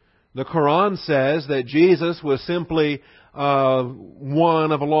 The Quran says that Jesus was simply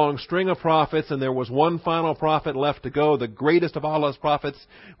one of a long string of prophets, and there was one final prophet left to go, the greatest of Allah's prophets,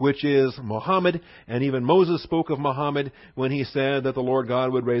 which is Muhammad. And even Moses spoke of Muhammad when he said that the Lord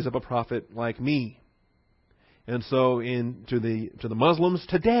God would raise up a prophet like me. And so to the Muslims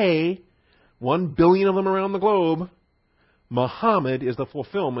today, 1 billion of them around the globe, Muhammad is the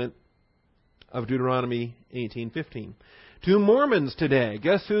fulfillment of Deuteronomy 18:15. To Mormons today,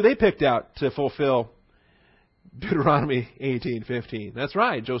 guess who they picked out to fulfill Deuteronomy 18:15? That's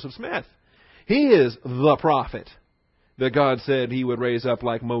right, Joseph Smith. He is the prophet that God said he would raise up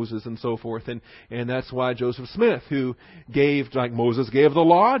like Moses and so forth. And that's why Joseph Smith, who gave, like Moses gave the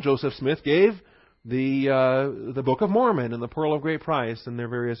law, Joseph Smith gave the Book of Mormon and the Pearl of Great Price and their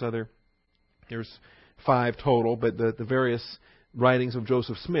various other, there's 5 total, but the various writings of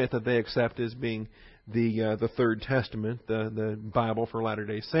Joseph Smith that they accept as being the Third Testament, the Bible for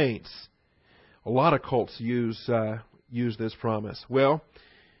Latter-day Saints. A lot of cults use this promise. Well,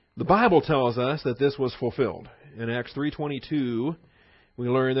 the Bible tells us that this was fulfilled. In Acts 3:22, we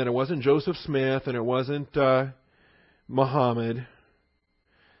learn that it wasn't Joseph Smith and it wasn't Muhammad.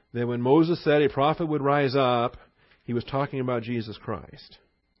 That when Moses said a prophet would rise up, he was talking about Jesus Christ.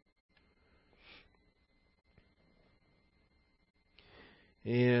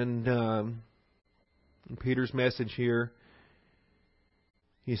 And in Peter's message here,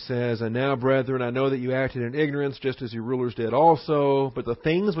 he says, And now, brethren, I know that you acted in ignorance, just as your rulers did also. But the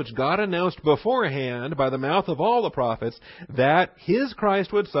things which God announced beforehand by the mouth of all the prophets, that His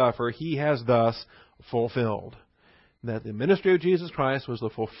Christ would suffer, He has thus fulfilled. That the ministry of Jesus Christ was the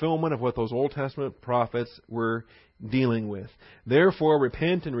fulfillment of what those Old Testament prophets were dealing with. Therefore,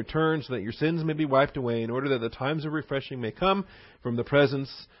 repent and return so that your sins may be wiped away, in order that the times of refreshing may come from the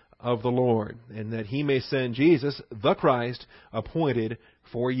presence of the Lord, and that He may send Jesus, the Christ, appointed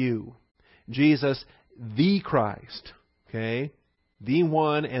for you. Jesus, the Christ. Okay? The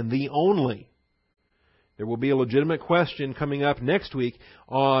one and the only. There will be a legitimate question coming up next week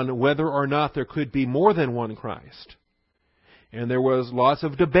on whether or not there could be more than one Christ. And there was lots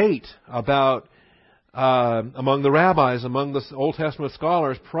of debate about among the rabbis, among the Old Testament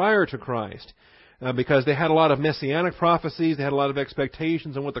scholars prior to Christ, because they had a lot of messianic prophecies, they had a lot of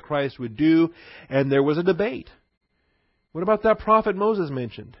expectations on what the Christ would do, and there was a debate. What about that prophet Moses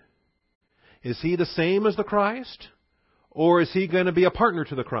mentioned? Is he the same as the Christ, or is he going to be a partner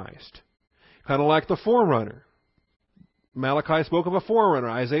to the Christ? Kind of like the forerunner. Malachi spoke of a forerunner.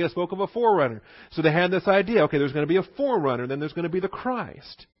 Isaiah spoke of a forerunner. So they had this idea, okay, there's going to be a forerunner, then there's going to be the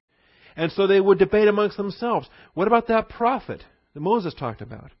Christ. And so they would debate amongst themselves. What about that prophet that Moses talked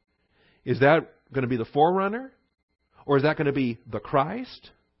about? Is that going to be the forerunner? Or is that going to be the Christ?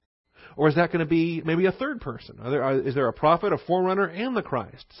 Or is that going to be maybe a third person? Is there a prophet, a forerunner, and the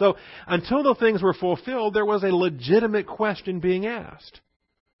Christ? So until the things were fulfilled, there was a legitimate question being asked.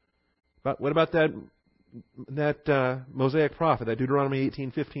 But what about that Mosaic prophet, that Deuteronomy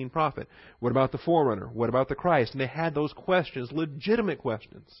 18:15 prophet? What about the forerunner? What about the Christ? And they had those questions, legitimate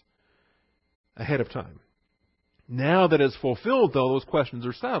questions, ahead of time. Now that it's fulfilled, though, those questions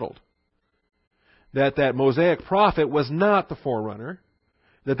are settled. That Mosaic prophet was not the forerunner,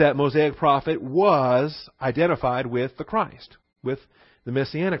 that Mosaic prophet was identified with the Christ, with the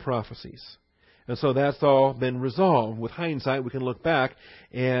Messianic prophecies. And so that's all been resolved. With hindsight, we can look back,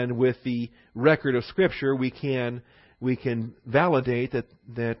 and with the record of Scripture, we can validate that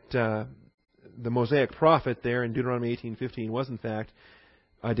the Mosaic prophet there in Deuteronomy 18:15 was in fact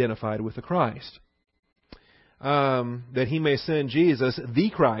identified with the Christ. that he may send Jesus, the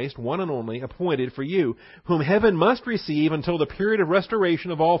Christ, one and only, appointed for you, whom heaven must receive until the period of restoration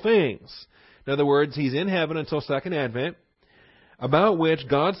of all things. In other words, he's in heaven until Second Advent, about which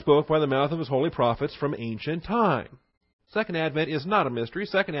God spoke by the mouth of his holy prophets from ancient time. Second Advent is not a mystery.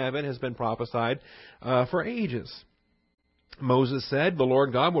 Second Advent has been prophesied for ages. Moses said, the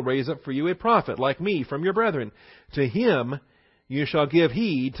Lord God will raise up for you a prophet like me from your brethren. To him you shall give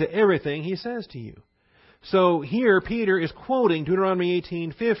heed to everything he says to you. So here Peter is quoting Deuteronomy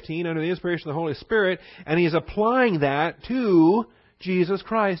 18:15 under the inspiration of the Holy Spirit, and he's applying that to Jesus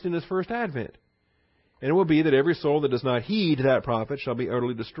Christ in his first advent. And it will be that every soul that does not heed that prophet shall be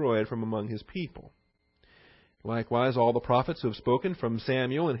utterly destroyed from among his people. Likewise, all the prophets who have spoken from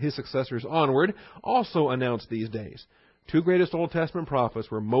Samuel and his successors onward also announced these days. Two greatest Old Testament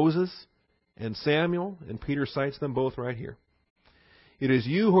prophets were Moses and Samuel, and Peter cites them both right here. It is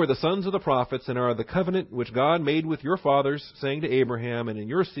you who are the sons of the prophets and are the covenant which God made with your fathers, saying to Abraham, and in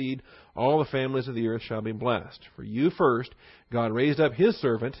your seed all the families of the earth shall be blessed. For you first, God raised up his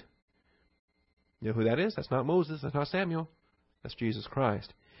servant. You know who that is? That's not Moses. That's not Samuel. That's Jesus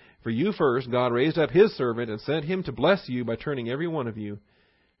Christ. For you first, God raised up his servant and sent him to bless you by turning every one of you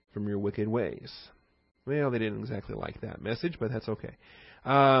from your wicked ways. Well, they didn't exactly like that message, but that's okay.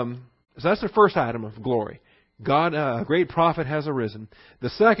 So that's the first item of glory. God, a great prophet has arisen.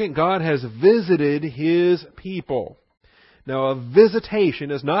 The second, God has visited his people. Now, a visitation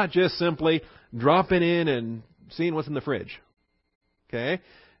is not just simply dropping in and seeing what's in the fridge. Okay?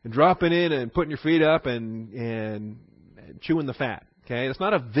 And dropping in and putting your feet up and chewing the fat. Okay? It's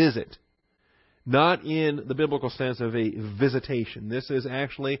not a visit. Not in the biblical sense of a visitation. This is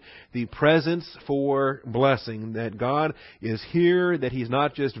actually the presence for blessing, that God is here, that he's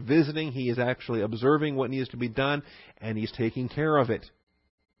not just visiting, he is actually observing what needs to be done, and he's taking care of it.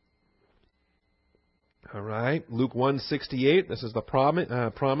 All right, Luke 1:68, this is the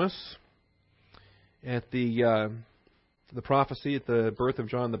promise at the prophecy at the birth of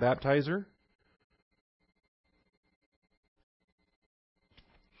John the Baptizer.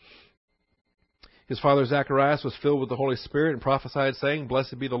 His father Zacharias was filled with the Holy Spirit and prophesied, saying,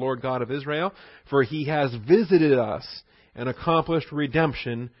 Blessed be the Lord God of Israel, for he has visited us and accomplished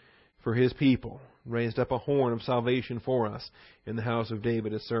redemption for his people, raised up a horn of salvation for us in the house of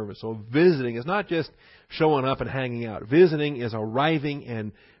David his servant. So visiting is not just showing up and hanging out. Visiting is arriving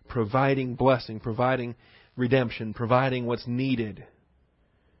and providing blessing, providing redemption, providing what's needed.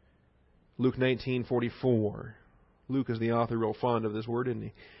 Luke 19:44. Luke is the author, real fond of this word, isn't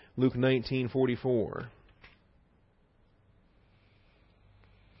he? Luke 19:44.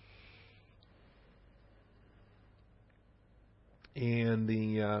 And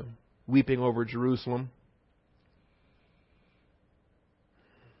the weeping over Jerusalem.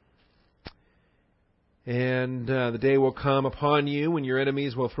 And the day will come upon you when your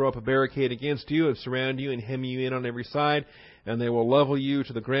enemies will throw up a barricade against you and surround you and hem you in on every side, and they will level you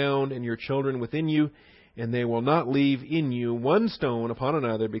to the ground and your children within you, and they will not leave in you one stone upon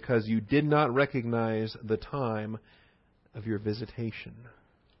another, because you did not recognize the time of your visitation.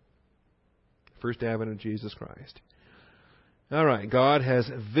 First advent of Jesus Christ. All right, God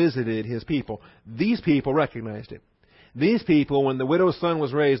has visited his people. These people recognized it. These people, when the widow's son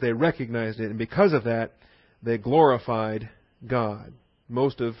was raised, they recognized it, and because of that, they glorified God.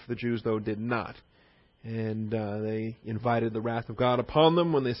 Most of the Jews, though, did not. And they invited the wrath of God upon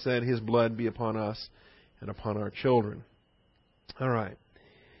them when they said, His blood be upon us and upon our children. All right.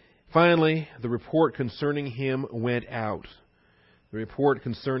 Finally, the report concerning him went out. The report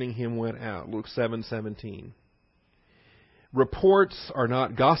concerning him went out. Luke 7:17. Reports are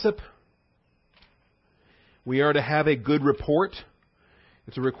not gossip. We are to have a good report.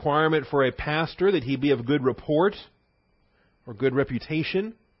 It's a requirement for a pastor that he be of good report or good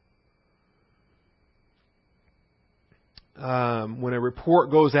reputation. When a report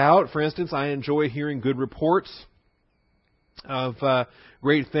goes out, for instance, I enjoy hearing good reports of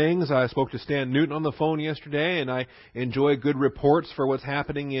great things. I spoke to Stan Newton on the phone yesterday, and I enjoy good reports for what's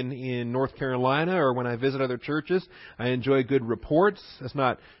happening in North Carolina, or when I visit other churches, I enjoy good reports. That's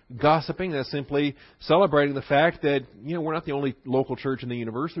not gossiping. That's simply celebrating the fact that, we're not the only local church in the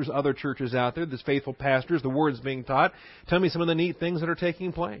universe. There's other churches out there. There's faithful pastors. The Word's being taught. Tell me some of the neat things that are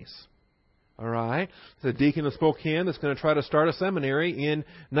taking place. All right. There's a deacon in Spokane that's going to try to start a seminary in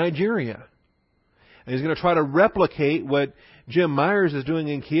Nigeria. And he's going to try to replicate what Jim Myers is doing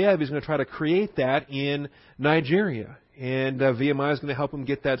in Kiev. He's going to try to create that in Nigeria. And VMI is going to help him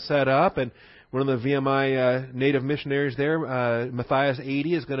get that set up. And one of the VMI native missionaries there, Matthias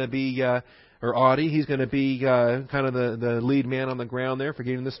 80, is going to be or Audie. He's going to be kind of the lead man on the ground there for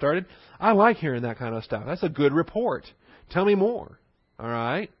getting this started. I like hearing that kind of stuff. That's a good report. Tell me more. All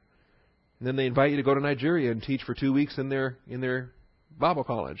right? And then they invite you to go to Nigeria and teach for 2 weeks in their Bible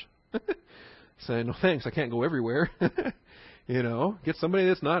college. Saying, no thanks, I can't go everywhere. Get somebody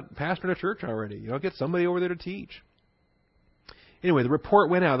that's not pastoring a church already. Get somebody over there to teach. Anyway, the report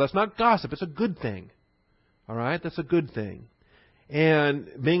went out. That's not gossip. It's a good thing. All right? That's a good thing. And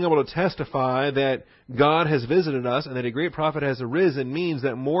being able to testify that God has visited us and that a great prophet has arisen means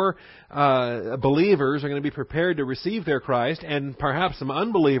that more believers are going to be prepared to receive their Christ, and perhaps some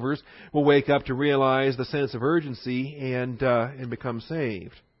unbelievers will wake up to realize the sense of urgency and become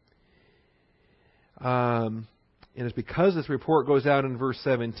saved. And it's because this report goes out in verse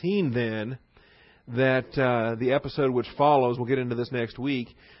 17 then that the episode which follows, we'll get into this next week,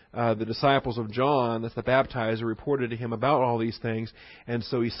 the disciples of John, that's the baptizer, reported to him about all these things. And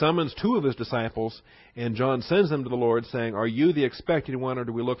so he summons 2 of his disciples, and John sends them to the Lord saying, are you the expected one, or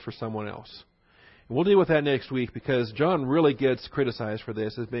do we look for someone else? And we'll deal with that next week, because John really gets criticized for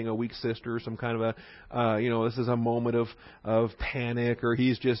this as being a weak sister, some kind of this is a moment of panic, or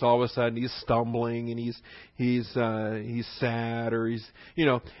he's just all of a sudden he's stumbling and he's sad, or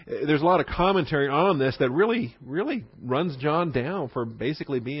there's a lot of commentary on this that really runs John down for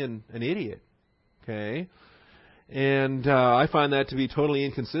basically being an idiot. Okay. And I find that to be totally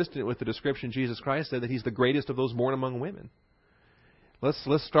inconsistent with the description Jesus Christ said that he's the greatest of those born among women.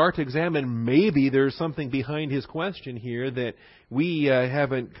 Let's start to examine, maybe there's something behind his question here that we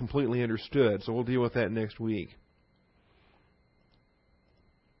haven't completely understood. So we'll deal with that next week.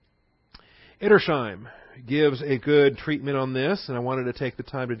 Edersheim gives a good treatment on this, and I wanted to take the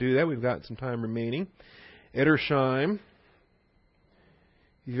time to do that. We've got some time remaining. Edersheim,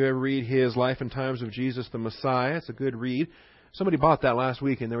 if you ever read his Life and Times of Jesus the Messiah, it's a good read. Somebody bought that last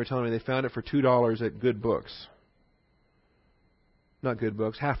week, and they were telling me they found it for $2 at Good Books. Not Good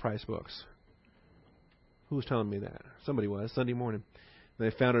Books, Half-Price Books. Who was telling me that? Somebody was, Sunday morning.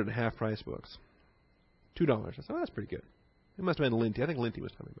 They found it at Half-Price Books. $2. I said, that's pretty good. It must have been Linty. I think Linty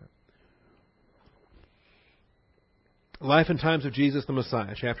was telling me about it. Life and Times of Jesus the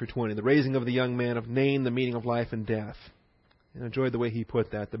Messiah, chapter 20. The raising of the young man of Nain, the meeting of life and death. And I enjoyed the way he put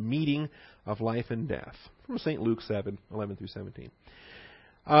that, the meeting of life and death. From St. Luke 7, 11 through 17.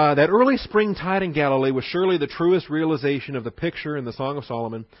 That early springtide in Galilee was surely the truest realization of the picture in the Song of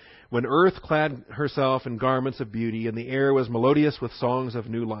Solomon, when earth clad herself in garments of beauty and the air was melodious with songs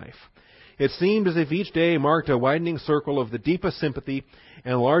of new life. It seemed as if each day marked a widening circle of the deepest sympathy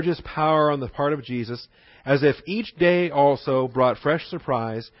and largest power on the part of Jesus, as if each day also brought fresh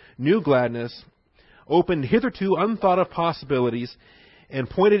surprise, new gladness, opened hitherto unthought of possibilities, and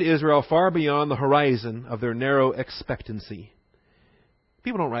pointed Israel far beyond the horizon of their narrow expectancy.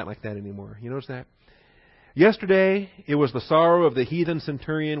 People don't write like that anymore. You notice that? Yesterday, it was the sorrow of the heathen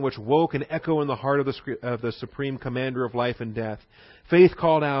centurion which woke an echo in the heart of the supreme commander of life and death. Faith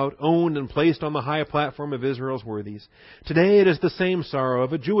called out, owned, and placed on the high platform of Israel's worthies. Today, it is the same sorrow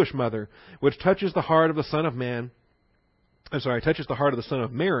of a Jewish mother which touches the heart of the Son of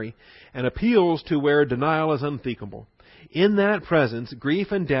Mary, and appeals to where denial is unthinkable. In that presence,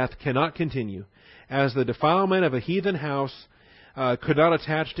 grief and death cannot continue, as the defilement of a heathen house could not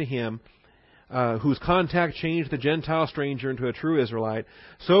attach to him, whose contact changed the Gentile stranger into a true Israelite,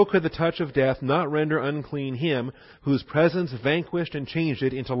 so could the touch of death not render unclean him whose presence vanquished and changed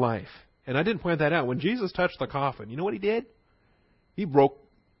it into life. And I didn't point that out. When Jesus touched the coffin, you know what he did? He broke,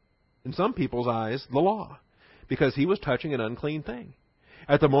 in some people's eyes, the law, because he was touching an unclean thing.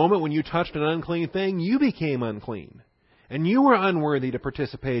 At the moment when you touched an unclean thing, you became unclean. And you were unworthy to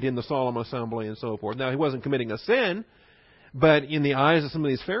participate in the solemn assembly and so forth. Now, he wasn't committing a sin, but in the eyes of some of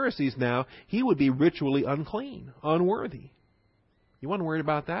these Pharisees now, he would be ritually unclean, unworthy. You wasn't worried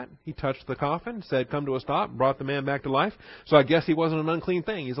about that? He touched the coffin, said, come to a stop, brought the man back to life. So I guess he wasn't an unclean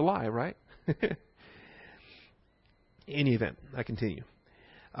thing. He's alive, right? In any event, I continue.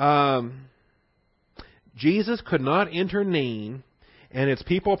 Jesus could not enter Nain, and its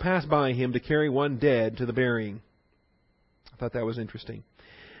people passed by him to carry one dead to the burying. I thought that was interesting.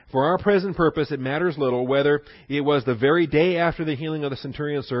 For our present purpose, it matters little whether it was the very day after the healing of the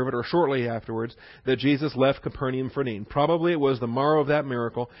centurion's servant or shortly afterwards that Jesus left Capernaum for Nain. Probably it was the morrow of that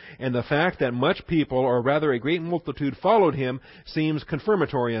miracle, and the fact that much people, or rather a great multitude, followed him seems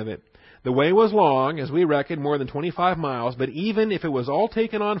confirmatory of it. The way was long, as we reckoned, more than 25 miles, but even if it was all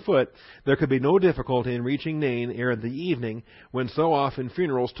taken on foot, there could be no difficulty in reaching Nain ere the evening, when so often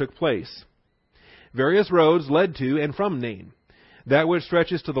funerals took place. Various roads led to and from Nain. That which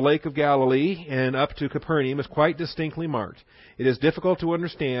stretches to the Lake of Galilee and up to Capernaum is quite distinctly marked. It is difficult to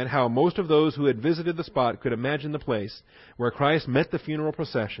understand how most of those who had visited the spot could imagine the place where Christ met the funeral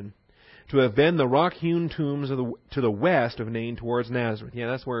procession to have been the rock-hewn tombs to the west of Nain towards Nazareth. Yeah,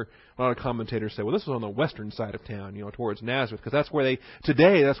 that's where a lot of commentators say, well, this was on the western side of town, towards Nazareth, because that's where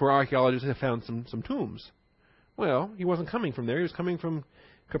today that's where archaeologists have found some tombs. Well, he wasn't coming from there. He was coming from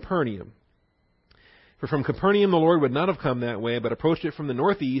Capernaum. For from Capernaum the Lord would not have come that way, but approached it from the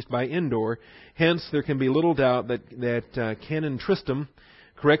northeast by Endor. Hence, there can be little doubt that Canon Tristram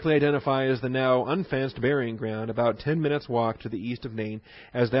correctly identifies the now unfenced burying ground about 10 minutes' walk to the east of Nain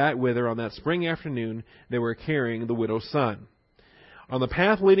as that whither on that spring afternoon they were carrying the widow's son. On the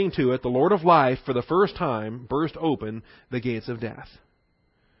path leading to it, the Lord of life, for the first time, burst open the gates of death.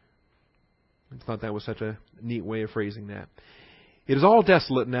 I thought that was such a neat way of phrasing that. It is all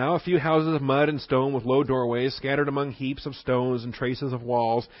desolate now, a few houses of mud and stone with low doorways, scattered among heaps of stones and traces of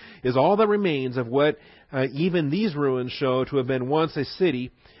walls, is all that remains of what even these ruins show to have been once a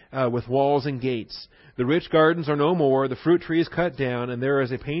city with walls and gates. The rich gardens are no more, the fruit trees cut down, and there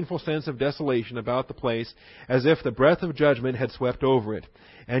is a painful sense of desolation about the place, as if the breath of judgment had swept over it.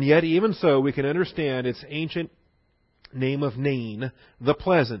 And yet, even so, we can understand its ancient name of Nain, the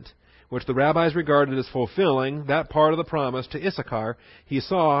Pleasant, which the rabbis regarded as fulfilling that part of the promise to Issachar. He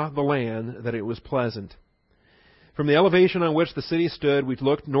saw the land, that it was pleasant. From the elevation on which the city stood, we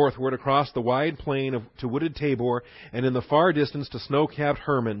looked northward across the wide plain to wooded Tabor, and in the far distance to snow-capped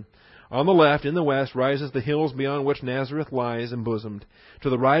Hermon. On the left, in the west, rises the hills beyond which Nazareth lies embosomed. To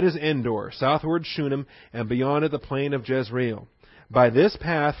the right is Endor, southward Shunem, and beyond it the plain of Jezreel. By this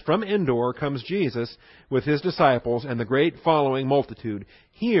path from Endor comes Jesus with his disciples and the great following multitude.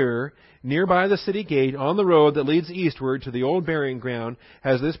 Here, nearby the city gate, on the road that leads eastward to the old burying ground,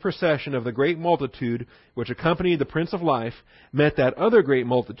 has this procession of the great multitude which accompanied the Prince of Life met that other great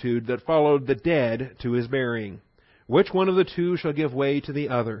multitude that followed the dead to his burying. Which one of the two shall give way to the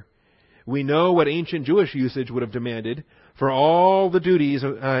other? We know what ancient Jewish usage would have demanded. For all the duties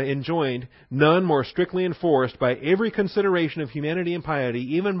enjoined, none more strictly enforced by every consideration of humanity and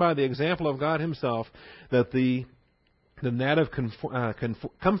piety, even by the example of God himself, than that of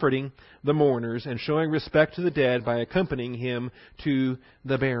comforting the mourners and showing respect to the dead by accompanying him to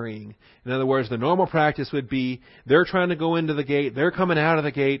the burying. In other words, the normal practice would be they're trying to go into the gate, they're coming out of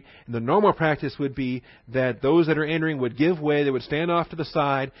the gate, and the normal practice would be that those that are entering would give way, they would stand off to the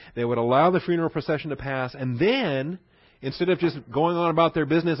side, they would allow the funeral procession to pass, and then, instead of just going on about their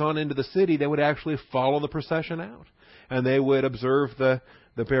business on into the city, they would actually follow the procession out, and they would observe the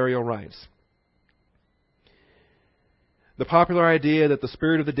burial rites. The popular idea that the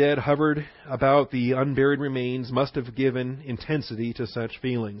spirit of the dead hovered about the unburied remains must have given intensity to such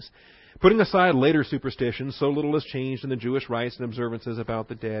feelings. Putting aside later superstitions, so little has changed in the Jewish rites and observances about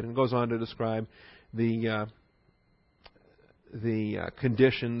the dead, and goes on to describe the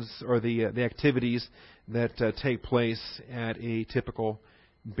conditions or the activities that take place at a typical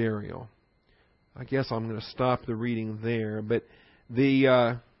burial. I guess I'm going to stop the reading there, but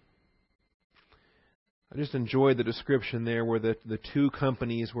I just enjoyed the description there where the two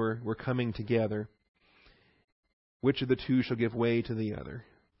companies were coming together. Which of the two shall give way to the other?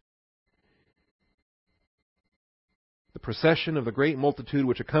 The procession of the great multitude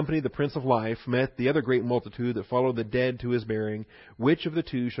which accompanied the Prince of Life met the other great multitude that followed the dead to his burying. Which of the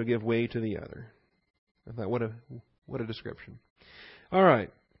two shall give way to the other? I thought, what a description. All right.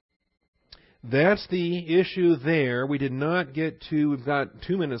 That's the issue there. We did not get to, we've got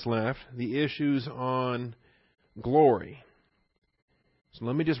 2 minutes left, the issues on glory. So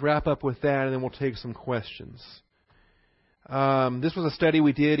let me just wrap up with that, and then we'll take some questions. This was a study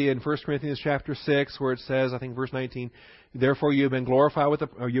we did in 1 Corinthians chapter 6, where it says, I think verse 19, therefore you've been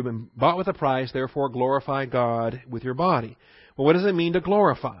you've been bought with a price, therefore glorify God with your body. Well, what does it mean to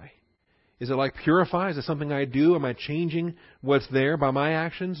glorify? Is it like purify? Is it something I do? Am I changing what's there by my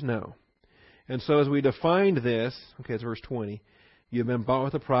actions? No. And so as we defined this, okay, it's verse 20. You've been bought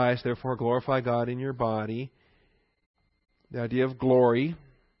with a price, therefore glorify God in your body. The idea of glory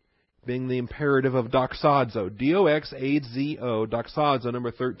being the imperative of doxazo. D-O-X-A-Z-O, doxazo, number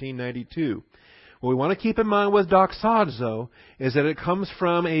 1392. What we want to keep in mind with doxazo is that it comes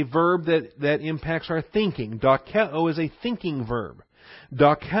from a verb that impacts our thinking. Dokeo is a thinking verb.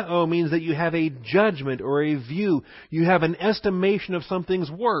 Dokeo means that you have a judgment or a view. You have an estimation of something's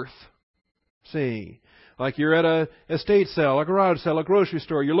worth. See, like you're at a estate sale, a garage sale, a grocery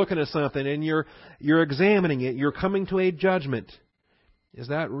store, you're looking at something and you're examining it, you're coming to a judgment. Is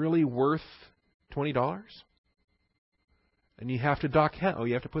that really worth $20? And you have to dokeo,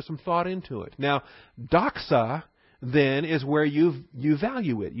 you have to put some thought into it. Now, doxa then is where you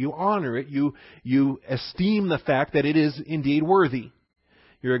value it, you honor it, you esteem the fact that it is indeed worthy.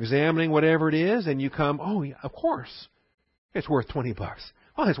 You're examining whatever it is, and you come, oh, yeah, of course, it's worth $20.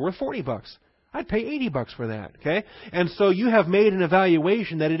 Oh, it's worth $40. I'd pay $80 for that. Okay, and so you have made an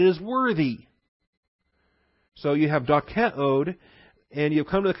evaluation that it is worthy. So you have dokeod, and you've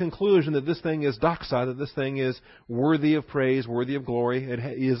come to the conclusion that this thing is doxa, that this thing is worthy of praise, worthy of glory, it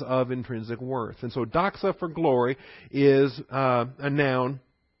is of intrinsic worth. And so doxa for glory is a noun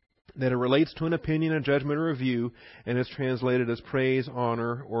that it relates to an opinion, a judgment, or a view, and is translated as praise,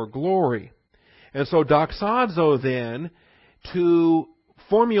 honor, or glory. And so doxazo then, to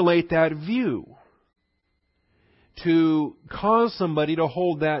formulate that view, to cause somebody to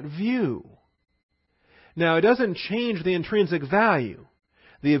hold that view. Now, it doesn't change the intrinsic value.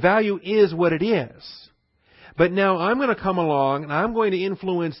 The value is what it is. But now I'm going to come along and I'm going to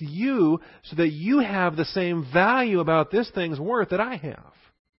influence you so that you have the same value about this thing's worth that I have.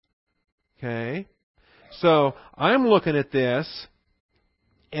 Okay? So I'm looking at this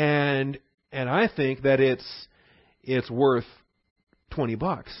and I think that it's worth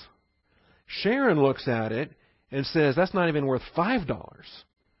 $20. Sharon looks at it and says, that's not even worth $5.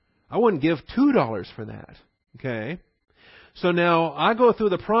 I wouldn't give $2 for that. Okay? So now I go through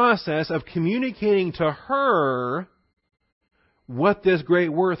the process of communicating to her what this great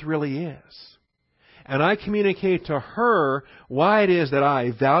worth really is. And I communicate to her why it is that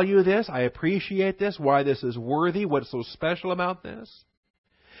I value this, I appreciate this, why this is worthy, what's so special about this.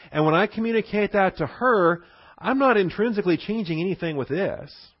 And when I communicate that to her, I'm not intrinsically changing anything with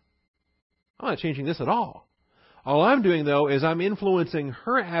this. I'm not changing this at all. All I'm doing, though, is I'm influencing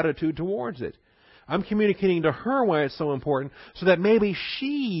her attitude towards it. I'm communicating to her why it's so important so that maybe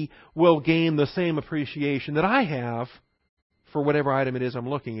she will gain the same appreciation that I have for whatever item it is I'm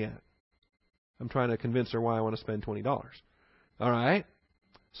looking at. I'm trying to convince her why I want to spend $20. All right?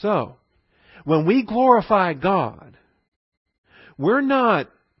 So, when we glorify God, we're not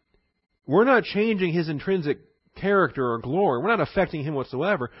changing His intrinsic character or glory. We're not affecting Him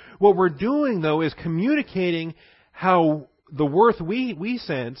whatsoever. What we're doing, though, is communicating how the worth we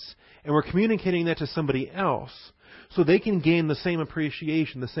sense, and we're communicating that to somebody else so they can gain the same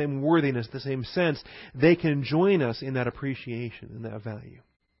appreciation, the same worthiness, the same sense. They can join us in that appreciation and that value.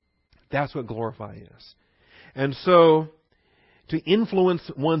 That's what glorify is. And so, to influence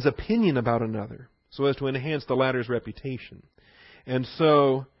one's opinion about another so as to enhance the latter's reputation. And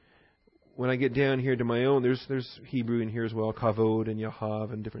so, when I get down here to my own, there's Hebrew in here as well, kavod and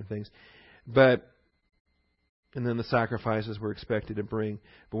yahav and different things. And then the sacrifices we're expected to bring.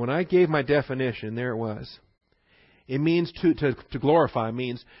 But when I gave my definition, there it was. It means to glorify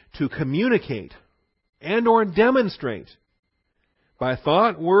means to communicate and or demonstrate by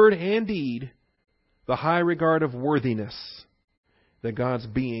thought, word, and deed the high regard of worthiness that God's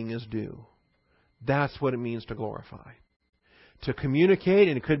being is due. That's what it means to glorify. To communicate,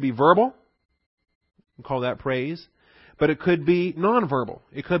 and it could be verbal. We call that praise. But it could be nonverbal.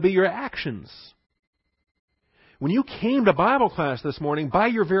 It could be your actions. When you came to Bible class this morning, by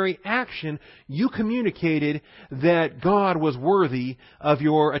your very action, you communicated that God was worthy of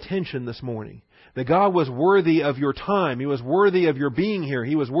your attention this morning. That God was worthy of your time. He was worthy of your being here.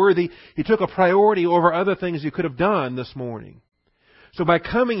 He was worthy. He took a priority over other things you could have done this morning. So by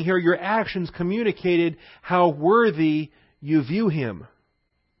coming here, your actions communicated how worthy you view Him.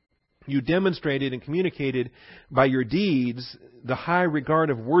 You demonstrated and communicated by your deeds the high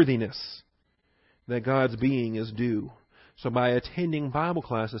regard of worthiness that God's being is due. So by attending Bible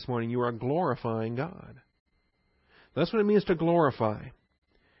class this morning, you are glorifying God. That's what it means to glorify.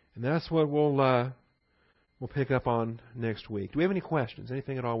 And that's what we'll pick up on next week. Do we have any questions?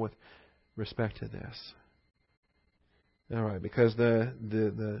 Anything at all with respect to this? All right, because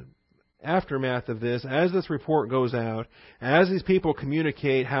the aftermath of this, as this report goes out, as these people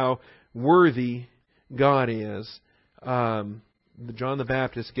communicate how worthy God is, John the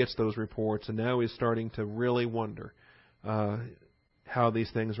Baptist gets those reports, and now he's starting to really wonder how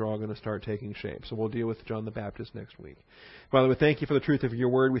these things are all going to start taking shape. So we'll deal with John the Baptist next week. Father, we thank You for the truth of Your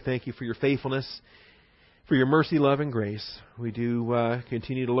Word. We thank You for Your faithfulness, for Your mercy, love, and grace. We do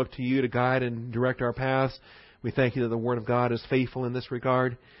continue to look to You to guide and direct our paths. We thank You that the Word of God is faithful in this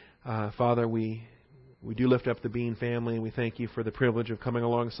regard. Father, we do lift up the Bean family, and we thank You for the privilege of coming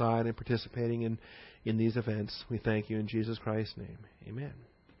alongside and participating in these events. We thank You in Jesus Christ's name. Amen.